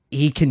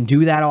 he can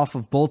do that off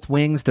of both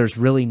wings. There's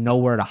really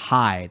nowhere to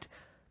hide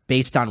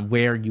based on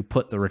where you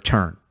put the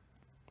return.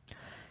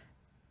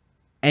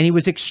 And he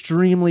was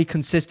extremely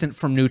consistent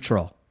from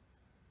neutral,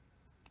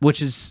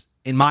 which is,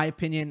 in my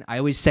opinion, I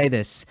always say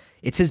this,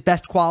 it's his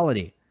best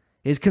quality.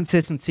 His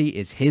consistency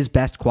is his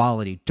best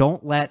quality.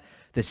 Don't let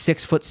the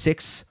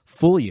 6'6"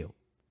 fool you.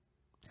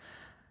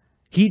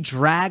 He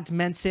dragged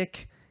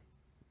Mensik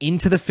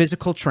into the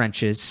physical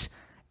trenches,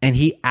 and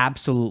he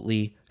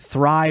absolutely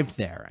thrived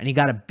there. And he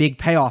got a big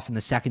payoff in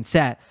the second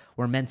set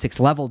where Mensik's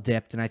level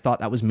dipped, and I thought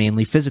that was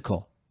mainly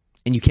physical.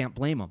 And you can't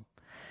blame him.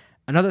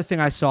 Another thing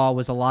I saw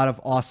was a lot of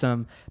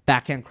awesome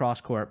backhand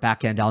cross-court,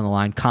 backhand down the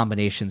line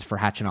combinations for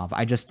Khachanov.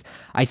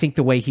 I think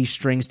the way he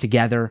strings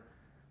together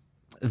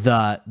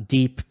the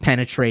deep,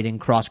 penetrating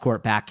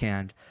cross-court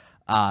backhand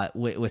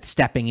with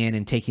stepping in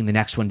and taking the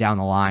next one down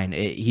the line,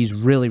 he's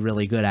really,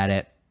 really good at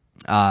it.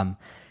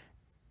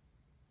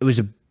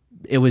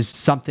 It was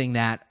something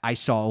that I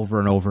saw over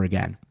and over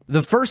again.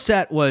 The first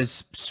set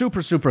was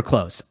super, super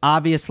close.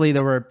 Obviously,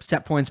 there were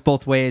set points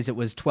both ways. It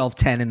was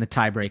 12-10 in the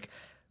tiebreak.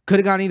 Could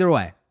have gone either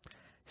way.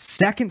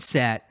 Second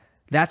set,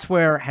 that's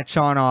where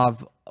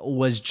Khachanov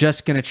was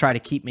just going to try to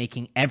keep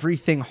making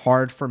everything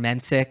hard for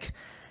Mensik.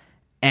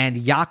 And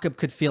Jakub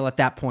could feel at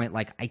that point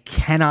like, I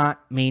cannot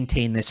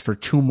maintain this for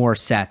 2 more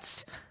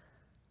sets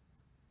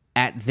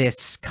at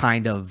this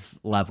kind of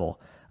level.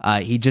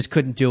 He just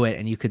couldn't do it.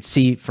 And you could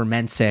see for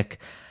Mensik,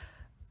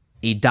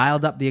 he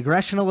dialed up the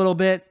aggression a little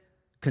bit.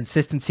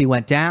 Consistency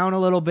went down a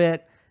little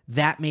bit.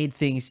 That made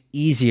things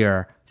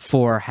easier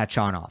for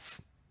Khachanov.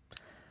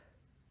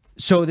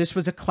 So this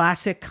was a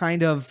classic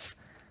kind of,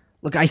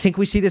 look, I think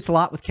we see this a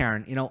lot with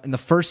Karen. You know, in the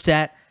first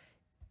set,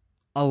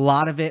 a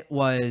lot of it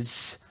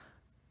was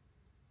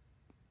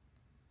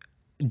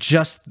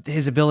just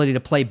his ability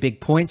to play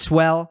big points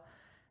well.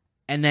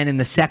 And then in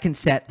the second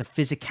set, the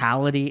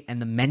physicality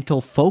and the mental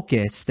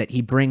focus that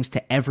he brings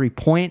to every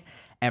point,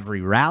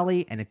 every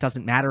rally. And it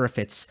doesn't matter if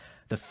it's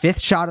the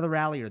 5th shot of the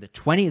rally or the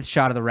 20th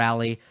shot of the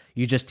rally.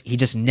 He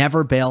just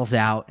never bails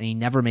out and he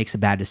never makes a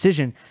bad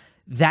decision.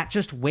 That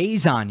just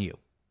weighs on you.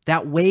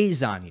 That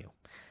weighs on you.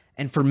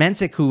 And for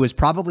Mensik, who was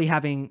probably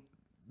having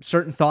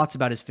certain thoughts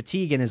about his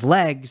fatigue and his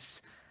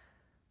legs,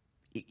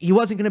 he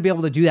wasn't going to be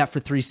able to do that for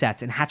 3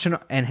 sets, and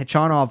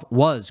Khachanov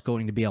was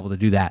going to be able to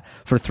do that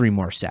for 3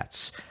 more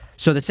sets.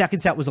 So the second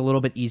set was a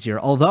little bit easier,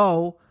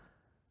 although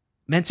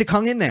Mensik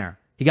hung in there.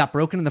 He got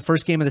broken in the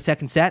first game of the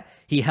second set.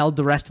 He held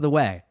the rest of the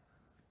way.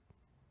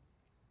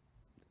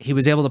 He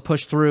was able to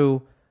push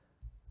through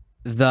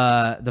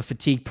the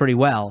fatigue pretty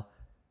well.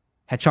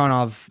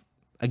 Khachanov,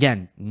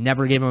 again,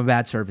 never gave him a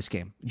bad service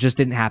game. Just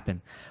didn't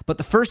happen. But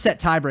the first set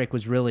tiebreak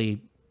was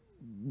really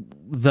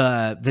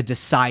the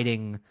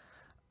deciding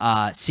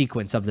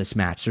sequence of this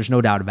match. There's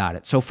no doubt about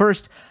it. So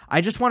first,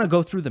 I just want to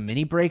go through the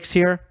mini breaks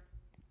here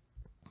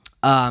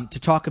to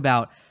talk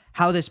about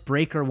how this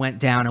breaker went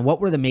down and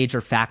what were the major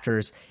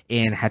factors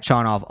in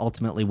Khachanov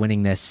ultimately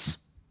winning this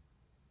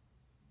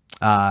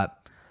 14-12,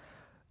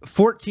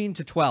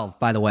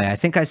 by the way. I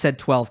think I said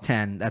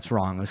 12-10. That's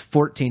wrong. It was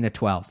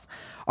 14-12. All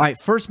right,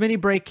 first mini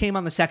break came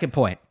on the second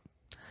point.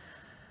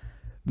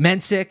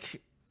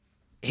 Mensik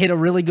hit a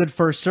really good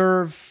first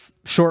serve,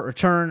 short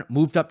return,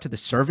 moved up to the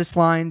service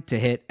line to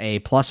hit a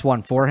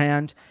 +1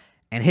 forehand,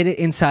 and hit it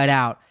inside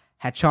out.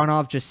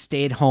 Khachanov just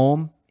stayed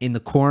home in the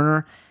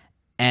corner,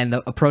 and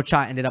the approach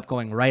shot ended up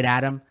going right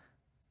at him.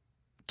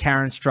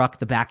 Karen struck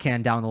the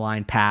backhand down the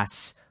line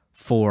pass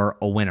for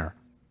a winner.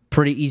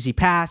 Pretty easy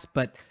pass,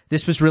 but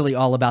this was really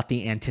all about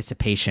the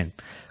anticipation.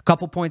 A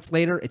couple points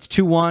later, it's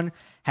 2-1.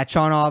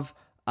 Khachanov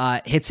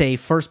hits a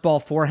first ball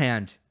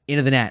forehand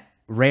into the net.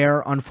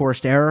 Rare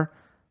unforced error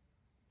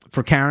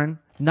for Karen.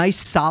 Nice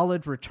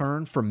solid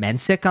return for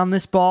Mensik on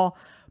this ball,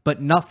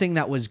 but nothing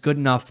that was good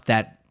enough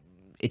that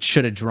it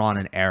should have drawn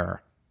an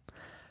error.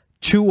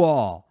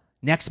 2-all.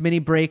 Next mini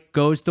break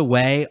goes the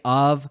way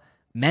of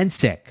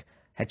Mensik.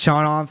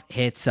 Khachanov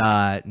hits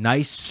a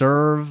nice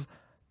serve,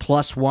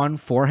 +1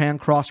 forehand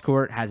cross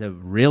court, has a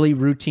really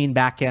routine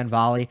backhand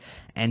volley,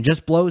 and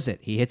just blows it.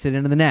 He hits it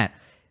into the net.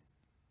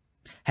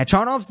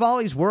 Khachanov's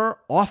volleys were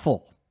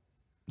awful.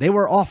 They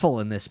were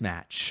awful in this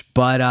match.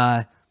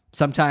 But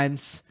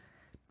sometimes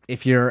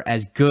if you're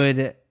as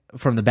good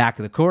from the back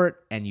of the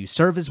court and you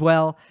serve as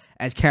well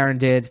as Karen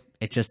did,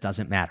 it just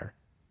doesn't matter.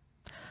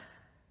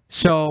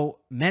 So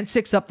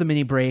Mensik's up the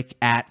mini break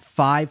at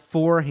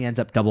 5-4. He ends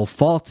up double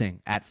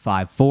faulting at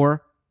 5-4.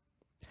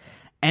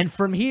 And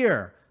from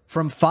here,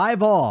 from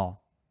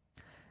 5-all,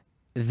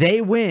 they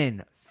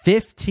win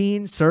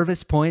 15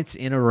 service points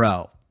in a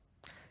row.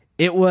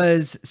 It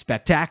was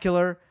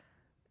spectacular.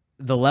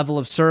 The level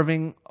of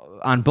serving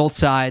on both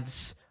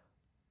sides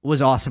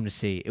was awesome to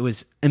see. It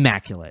was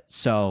immaculate.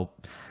 So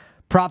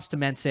props to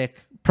Mensik,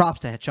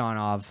 props to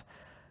Khachanov.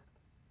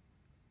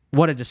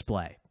 What a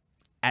display.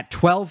 At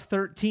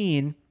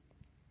 12-13,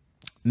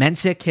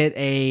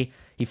 Mensik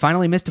he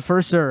finally missed a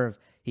first serve.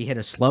 He hit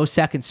a slow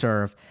second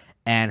serve,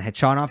 and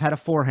Khachanov had a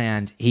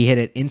forehand. He hit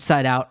it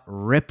inside out,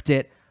 ripped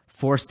it,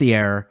 forced the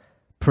error.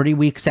 Pretty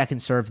weak second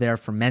serve there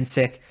for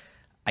Mensik.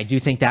 I do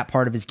think that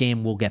part of his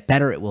game will get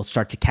better. It will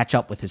start to catch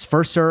up with his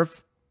first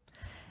serve.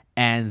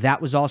 And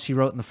that was all she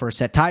wrote in the first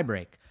set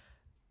tiebreak.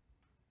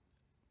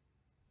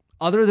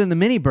 Other than the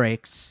mini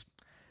breaks,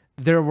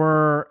 there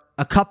were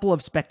a couple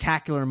of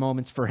spectacular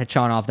moments for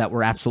Khachanov that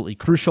were absolutely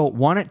crucial.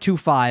 One at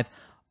 2-5,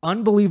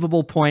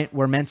 unbelievable point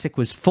where Mensik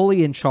was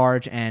fully in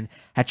charge and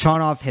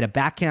Khachanov hit a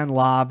backhand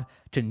lob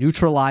to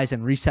neutralize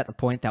and reset the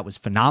point. That was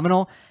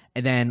phenomenal.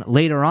 And then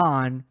later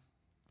on,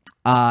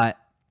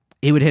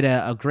 he would hit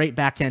a great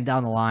backhand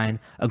down the line,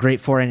 a great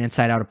forehand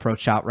inside-out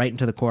approach shot right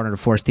into the corner to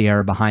force the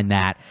error behind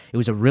that. It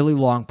was a really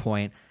long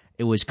point.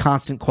 It was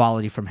constant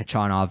quality from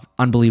Khachanov,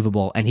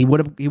 unbelievable. And he would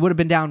have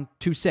been down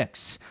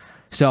 2-6.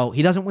 So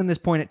he doesn't win this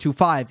point at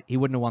 2-5. He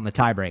wouldn't have won the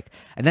tiebreak.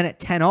 And then at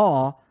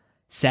 10-all,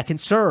 second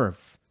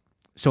serve.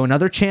 So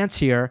another chance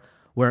here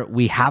where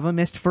we have a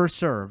missed first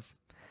serve.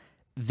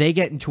 They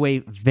get into a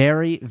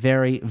very,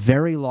 very,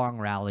 very long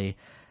rally.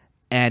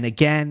 And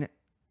again,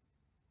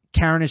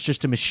 Karen is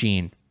just a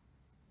machine.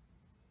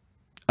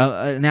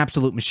 An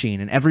absolute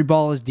machine. And every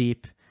ball is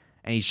deep.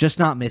 And he's just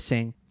not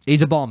missing.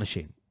 He's a ball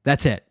machine.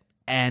 That's it.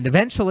 And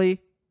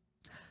eventually,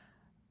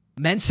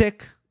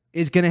 Mensik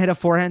is going to hit a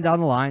forehand down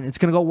the line. It's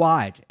going to go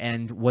wide.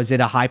 And was it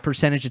a high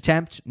percentage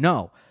attempt?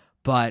 No.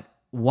 But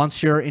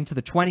once you're into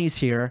the 20s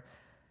here,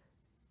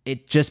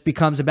 it just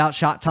becomes about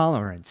shot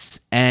tolerance.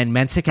 And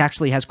Mensik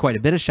actually has quite a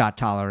bit of shot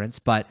tolerance,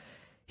 but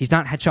he's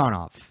not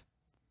Khachanov.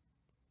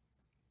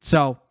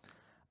 So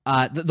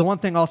the one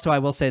thing also I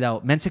will say,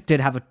 though, Mensik did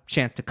have a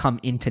chance to come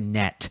into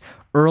net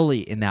early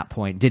in that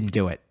point. Didn't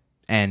do it.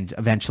 And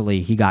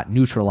eventually he got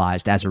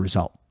neutralized as a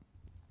result.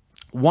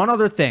 One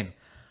other thing.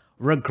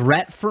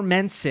 Regret for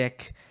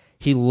Mensik,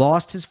 he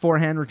lost his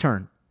forehand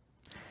return.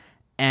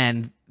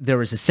 And there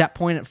was a set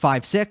point at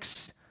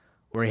 5-6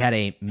 where he had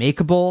a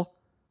makeable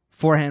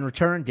forehand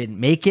return, didn't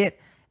make it.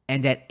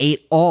 And at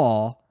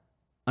 8-all,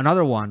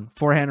 another one,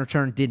 forehand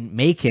return, didn't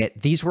make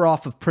it. These were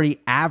off of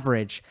pretty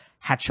average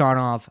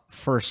Khachanov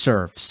first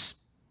serves.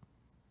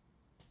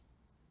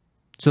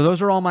 So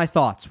those are all my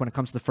thoughts when it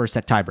comes to the first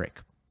set tiebreak.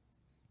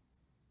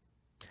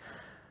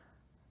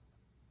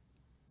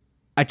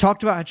 I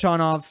talked about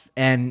Khachanov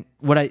and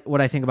what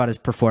I think about his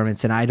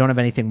performance, and I don't have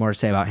anything more to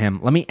say about him.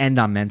 Let me end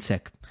on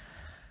Mensik.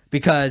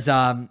 because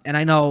and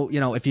I know,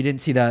 if you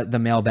didn't see the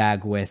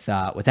mailbag with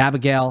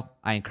Abigail,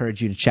 I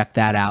encourage you to check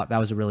that out. That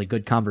was a really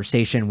good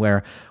conversation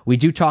where we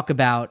do talk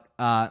about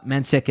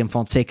Mensik and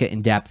Fonseca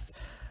in depth.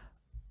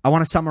 I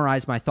want to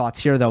summarize my thoughts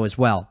here, though, as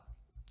well.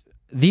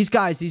 These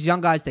guys, these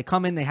young guys, they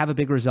come in, they have a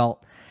big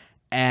result,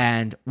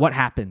 and what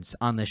happens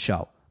on this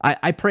show?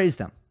 I praise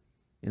them.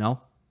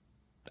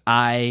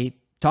 I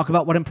talk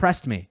about what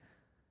impressed me.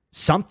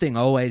 Something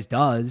always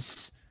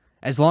does,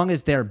 as long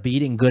as they're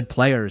beating good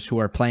players who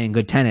are playing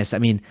good tennis. I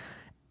mean,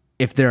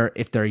 if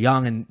they're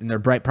young and they're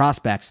bright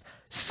prospects,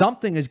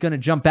 something is going to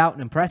jump out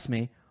and impress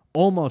me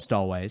almost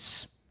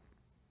always.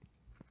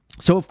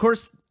 So, of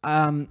course,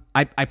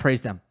 I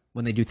praise them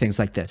when they do things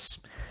like this.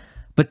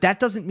 But that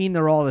doesn't mean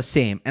they're all the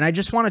same. And I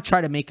just want to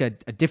try to make a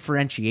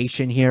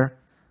differentiation here.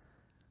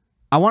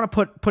 I want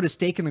to put a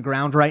stake in the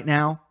ground right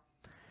now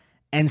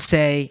and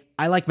say,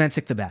 I like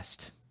Mensik the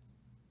best.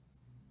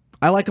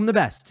 I like him the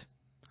best.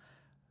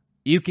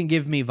 You can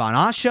give me Van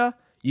Asche.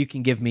 You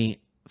can give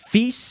me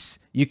Fees.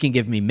 You can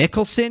give me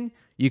Mickelson.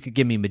 You could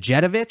give me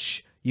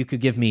Medjedovic. You could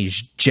give me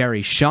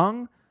Jerry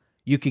Shung.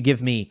 You could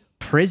give me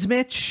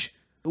Prismic.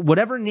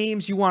 Whatever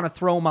names you want to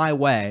throw my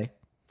way,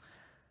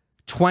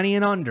 20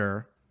 and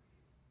under.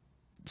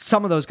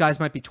 Some of those guys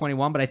might be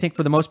 21, but I think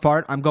for the most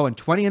part, I'm going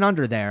 20 and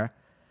under there.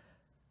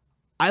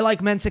 I like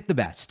Mensik the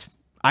best.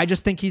 I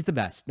just think he's the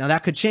best. Now,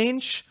 that could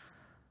change,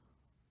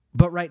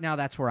 but right now,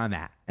 that's where I'm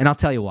at. And I'll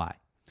tell you why.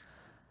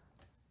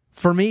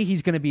 For me,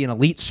 he's going to be an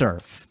elite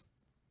serve.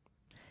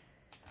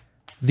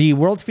 The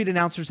World Feed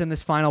announcers in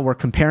this final were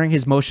comparing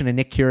his motion to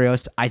Nick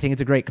Kyrgios. I think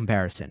it's a great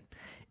comparison.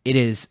 It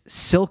is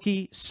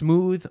silky,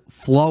 smooth,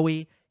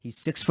 flowy. He's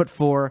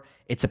 6'4".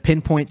 It's a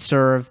pinpoint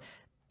serve.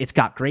 It's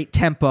got great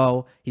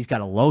tempo. He's got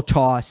a low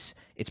toss.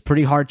 It's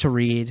pretty hard to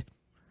read.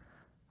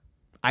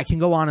 I can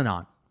go on and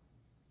on.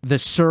 The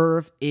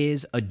serve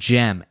is a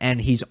gem, and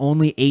he's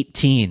only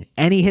 18,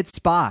 and he hits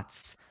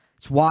spots.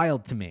 It's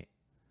wild to me.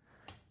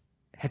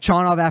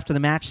 Khachanov, after the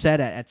match,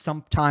 said at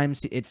some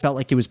times it felt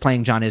like he was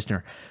playing John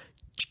Isner.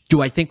 Do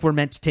I think we're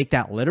meant to take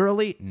that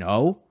literally?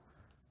 No.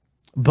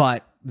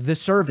 But the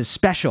serve is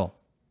special.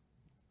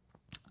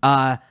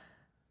 The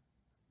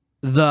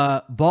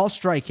ball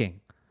striking,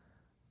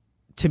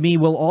 to me,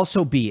 will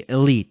also be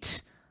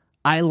elite.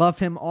 I love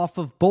him off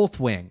of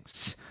both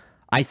wings.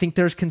 I think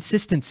there's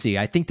consistency.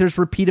 I think there's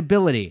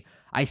repeatability.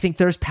 I think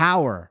there's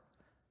power.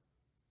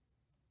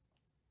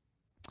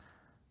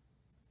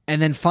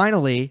 And then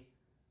finally,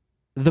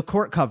 the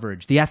court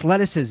coverage, the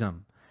athleticism.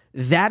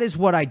 That is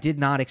what I did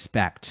not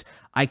expect.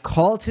 I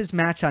called his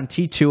match on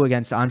T2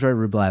 against Andrei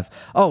Rublev.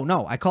 Oh,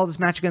 no, I called his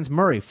match against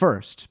Murray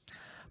first.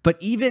 But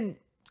even,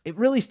 it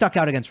really stuck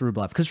out against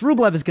Rublev because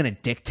Rublev is going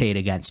to dictate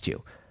against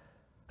you.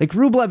 Like,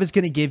 Rublev is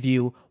going to give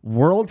you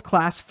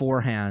world-class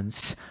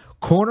forehands,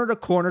 corner to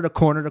corner to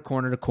corner to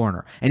corner to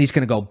corner. And he's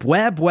going to go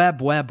bwah, bwah,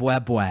 bwah,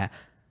 bwah, bwah.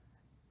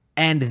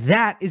 And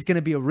that is going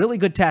to be a really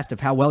good test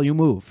of how well you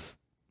move.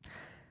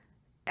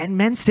 And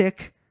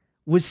Mensik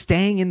was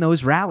staying in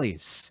those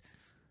rallies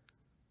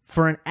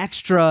for an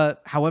extra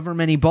however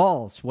many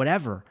balls,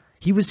 whatever.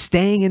 He was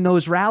staying in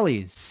those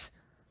rallies.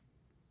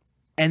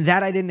 And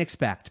that I didn't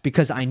expect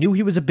because I knew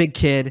he was a big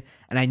kid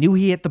and I knew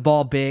he hit the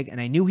ball big and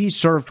I knew he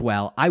served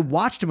well. I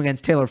watched him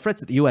against Taylor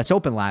Fritz at the U.S.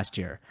 Open last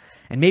year.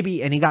 And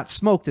he got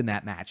smoked in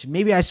that match. And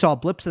maybe I saw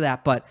blips of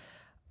that, but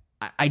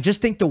I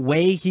just think the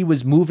way he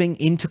was moving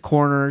into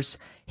corners,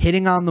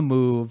 hitting on the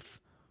move,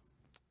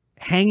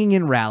 hanging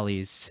in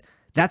rallies,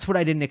 that's what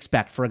I didn't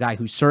expect for a guy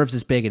who serves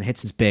as big and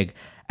hits as big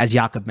as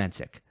Jakub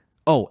Mensik.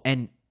 Oh,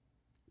 and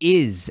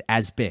is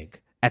as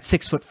big at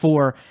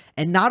 6'4",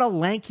 and not a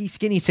lanky,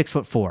 skinny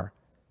 6'4".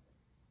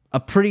 A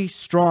pretty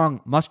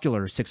strong,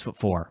 muscular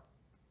 6'4".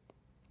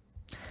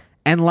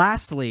 And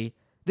lastly,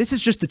 this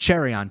is just the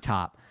cherry on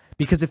top.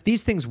 Because if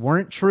these things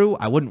weren't true,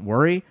 I wouldn't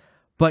worry.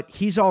 But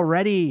he's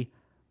already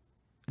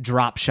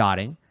drop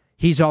shotting.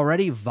 He's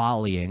already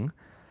volleying.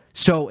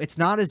 So it's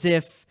not as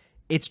if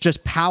it's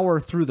just power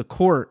through the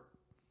court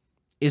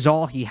is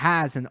all he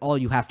has and all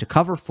you have to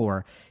cover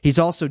for. He's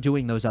also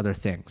doing those other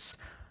things.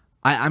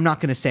 I'm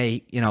not going to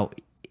say,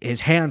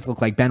 his hands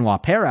look like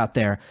Benoit Paire out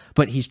there,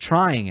 but he's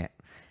trying it.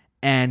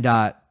 And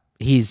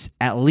he's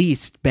at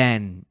least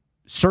been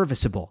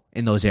serviceable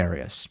in those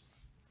areas.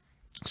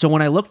 So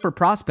when I look for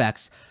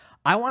prospects,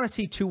 I want to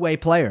see two-way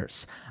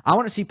players. I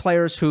want to see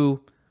players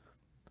who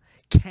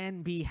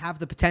have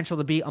the potential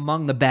to be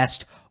among the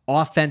best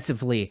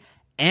offensively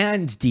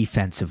and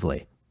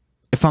defensively,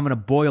 if I'm going to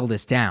boil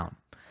this down.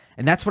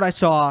 And that's what I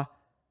saw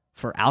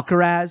for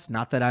Alcaraz.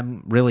 Not that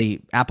I'm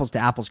really apples to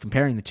apples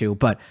comparing the two,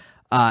 but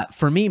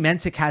for me,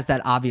 Mensik has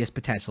that obvious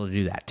potential to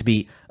do that, to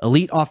be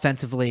elite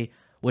offensively,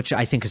 which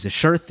I think is a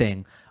sure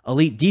thing.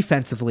 Elite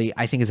defensively,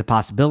 I think is a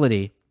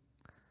possibility.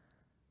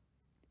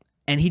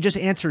 And he just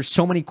answers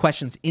so many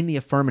questions in the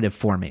affirmative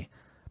for me.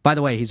 By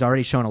the way, he's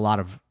already shown a lot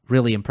of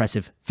really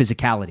impressive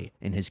physicality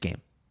in his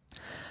game.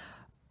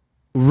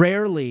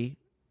 Rarely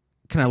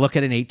can I look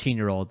at an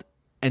 18-year-old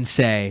and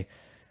say,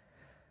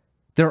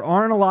 there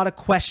aren't a lot of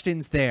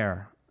questions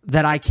there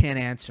that I can't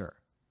answer.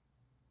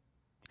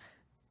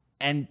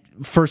 And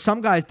for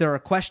some guys, there are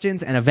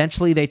questions, and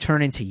eventually they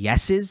turn into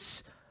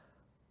yeses.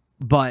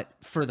 But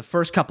for the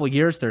first couple of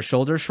years, they're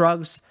shoulder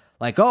shrugs.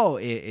 Like, oh,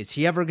 is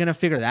he ever going to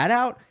figure that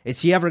out?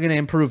 Is he ever going to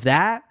improve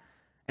that?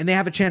 And they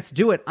have a chance to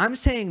do it. I'm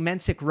saying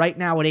Mensik right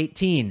now at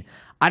 18,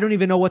 I don't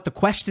even know what the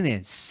question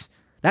is.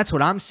 That's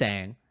what I'm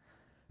saying.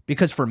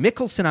 Because for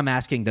Mickelson, I'm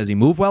asking, does he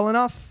move well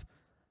enough?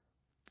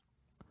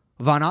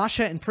 Van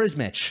Asche and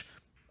Prismic,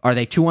 are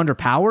they too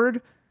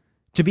underpowered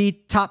to be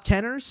top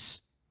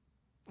teners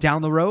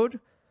down the road?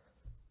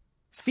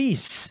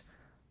 Feast,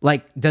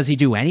 like, does he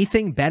do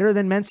anything better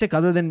than Mensik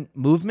other than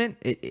movement?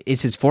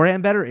 Is his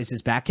forehand better? Is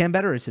his backhand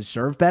better? Is his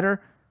serve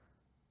better?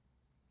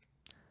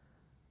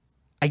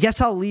 I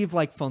guess I'll leave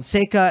like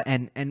Fonseca,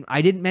 and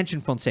I didn't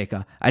mention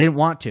Fonseca. I didn't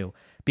want to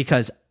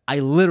because I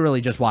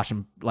literally just watched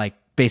him like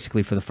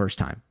basically for the first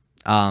time.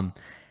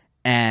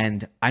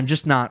 And I'm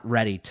just not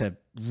ready to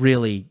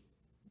really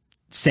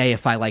say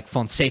if I like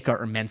Fonseca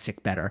or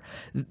Mensik better.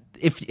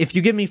 If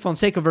you give me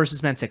Fonseca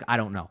versus Mensik, I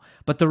don't know.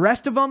 But the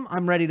rest of them,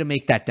 I'm ready to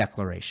make that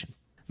declaration.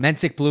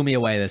 Mensik blew me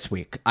away this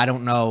week. I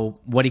don't know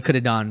what he could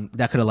have done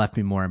that could have left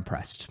me more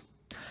impressed.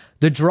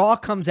 The draw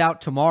comes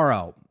out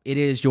tomorrow. It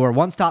is your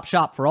one-stop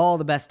shop for all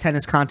the best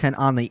tennis content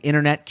on the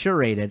internet,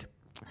 curated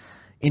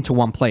into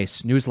one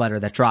place. Newsletter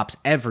that drops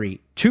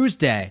every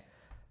Tuesday.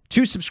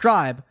 To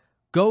subscribe,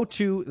 go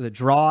to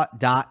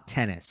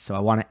thedraw.tennis. So I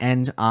want to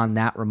end on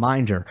that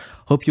reminder.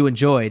 Hope you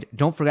enjoyed.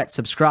 Don't forget to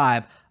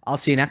subscribe. I'll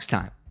see you next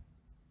time.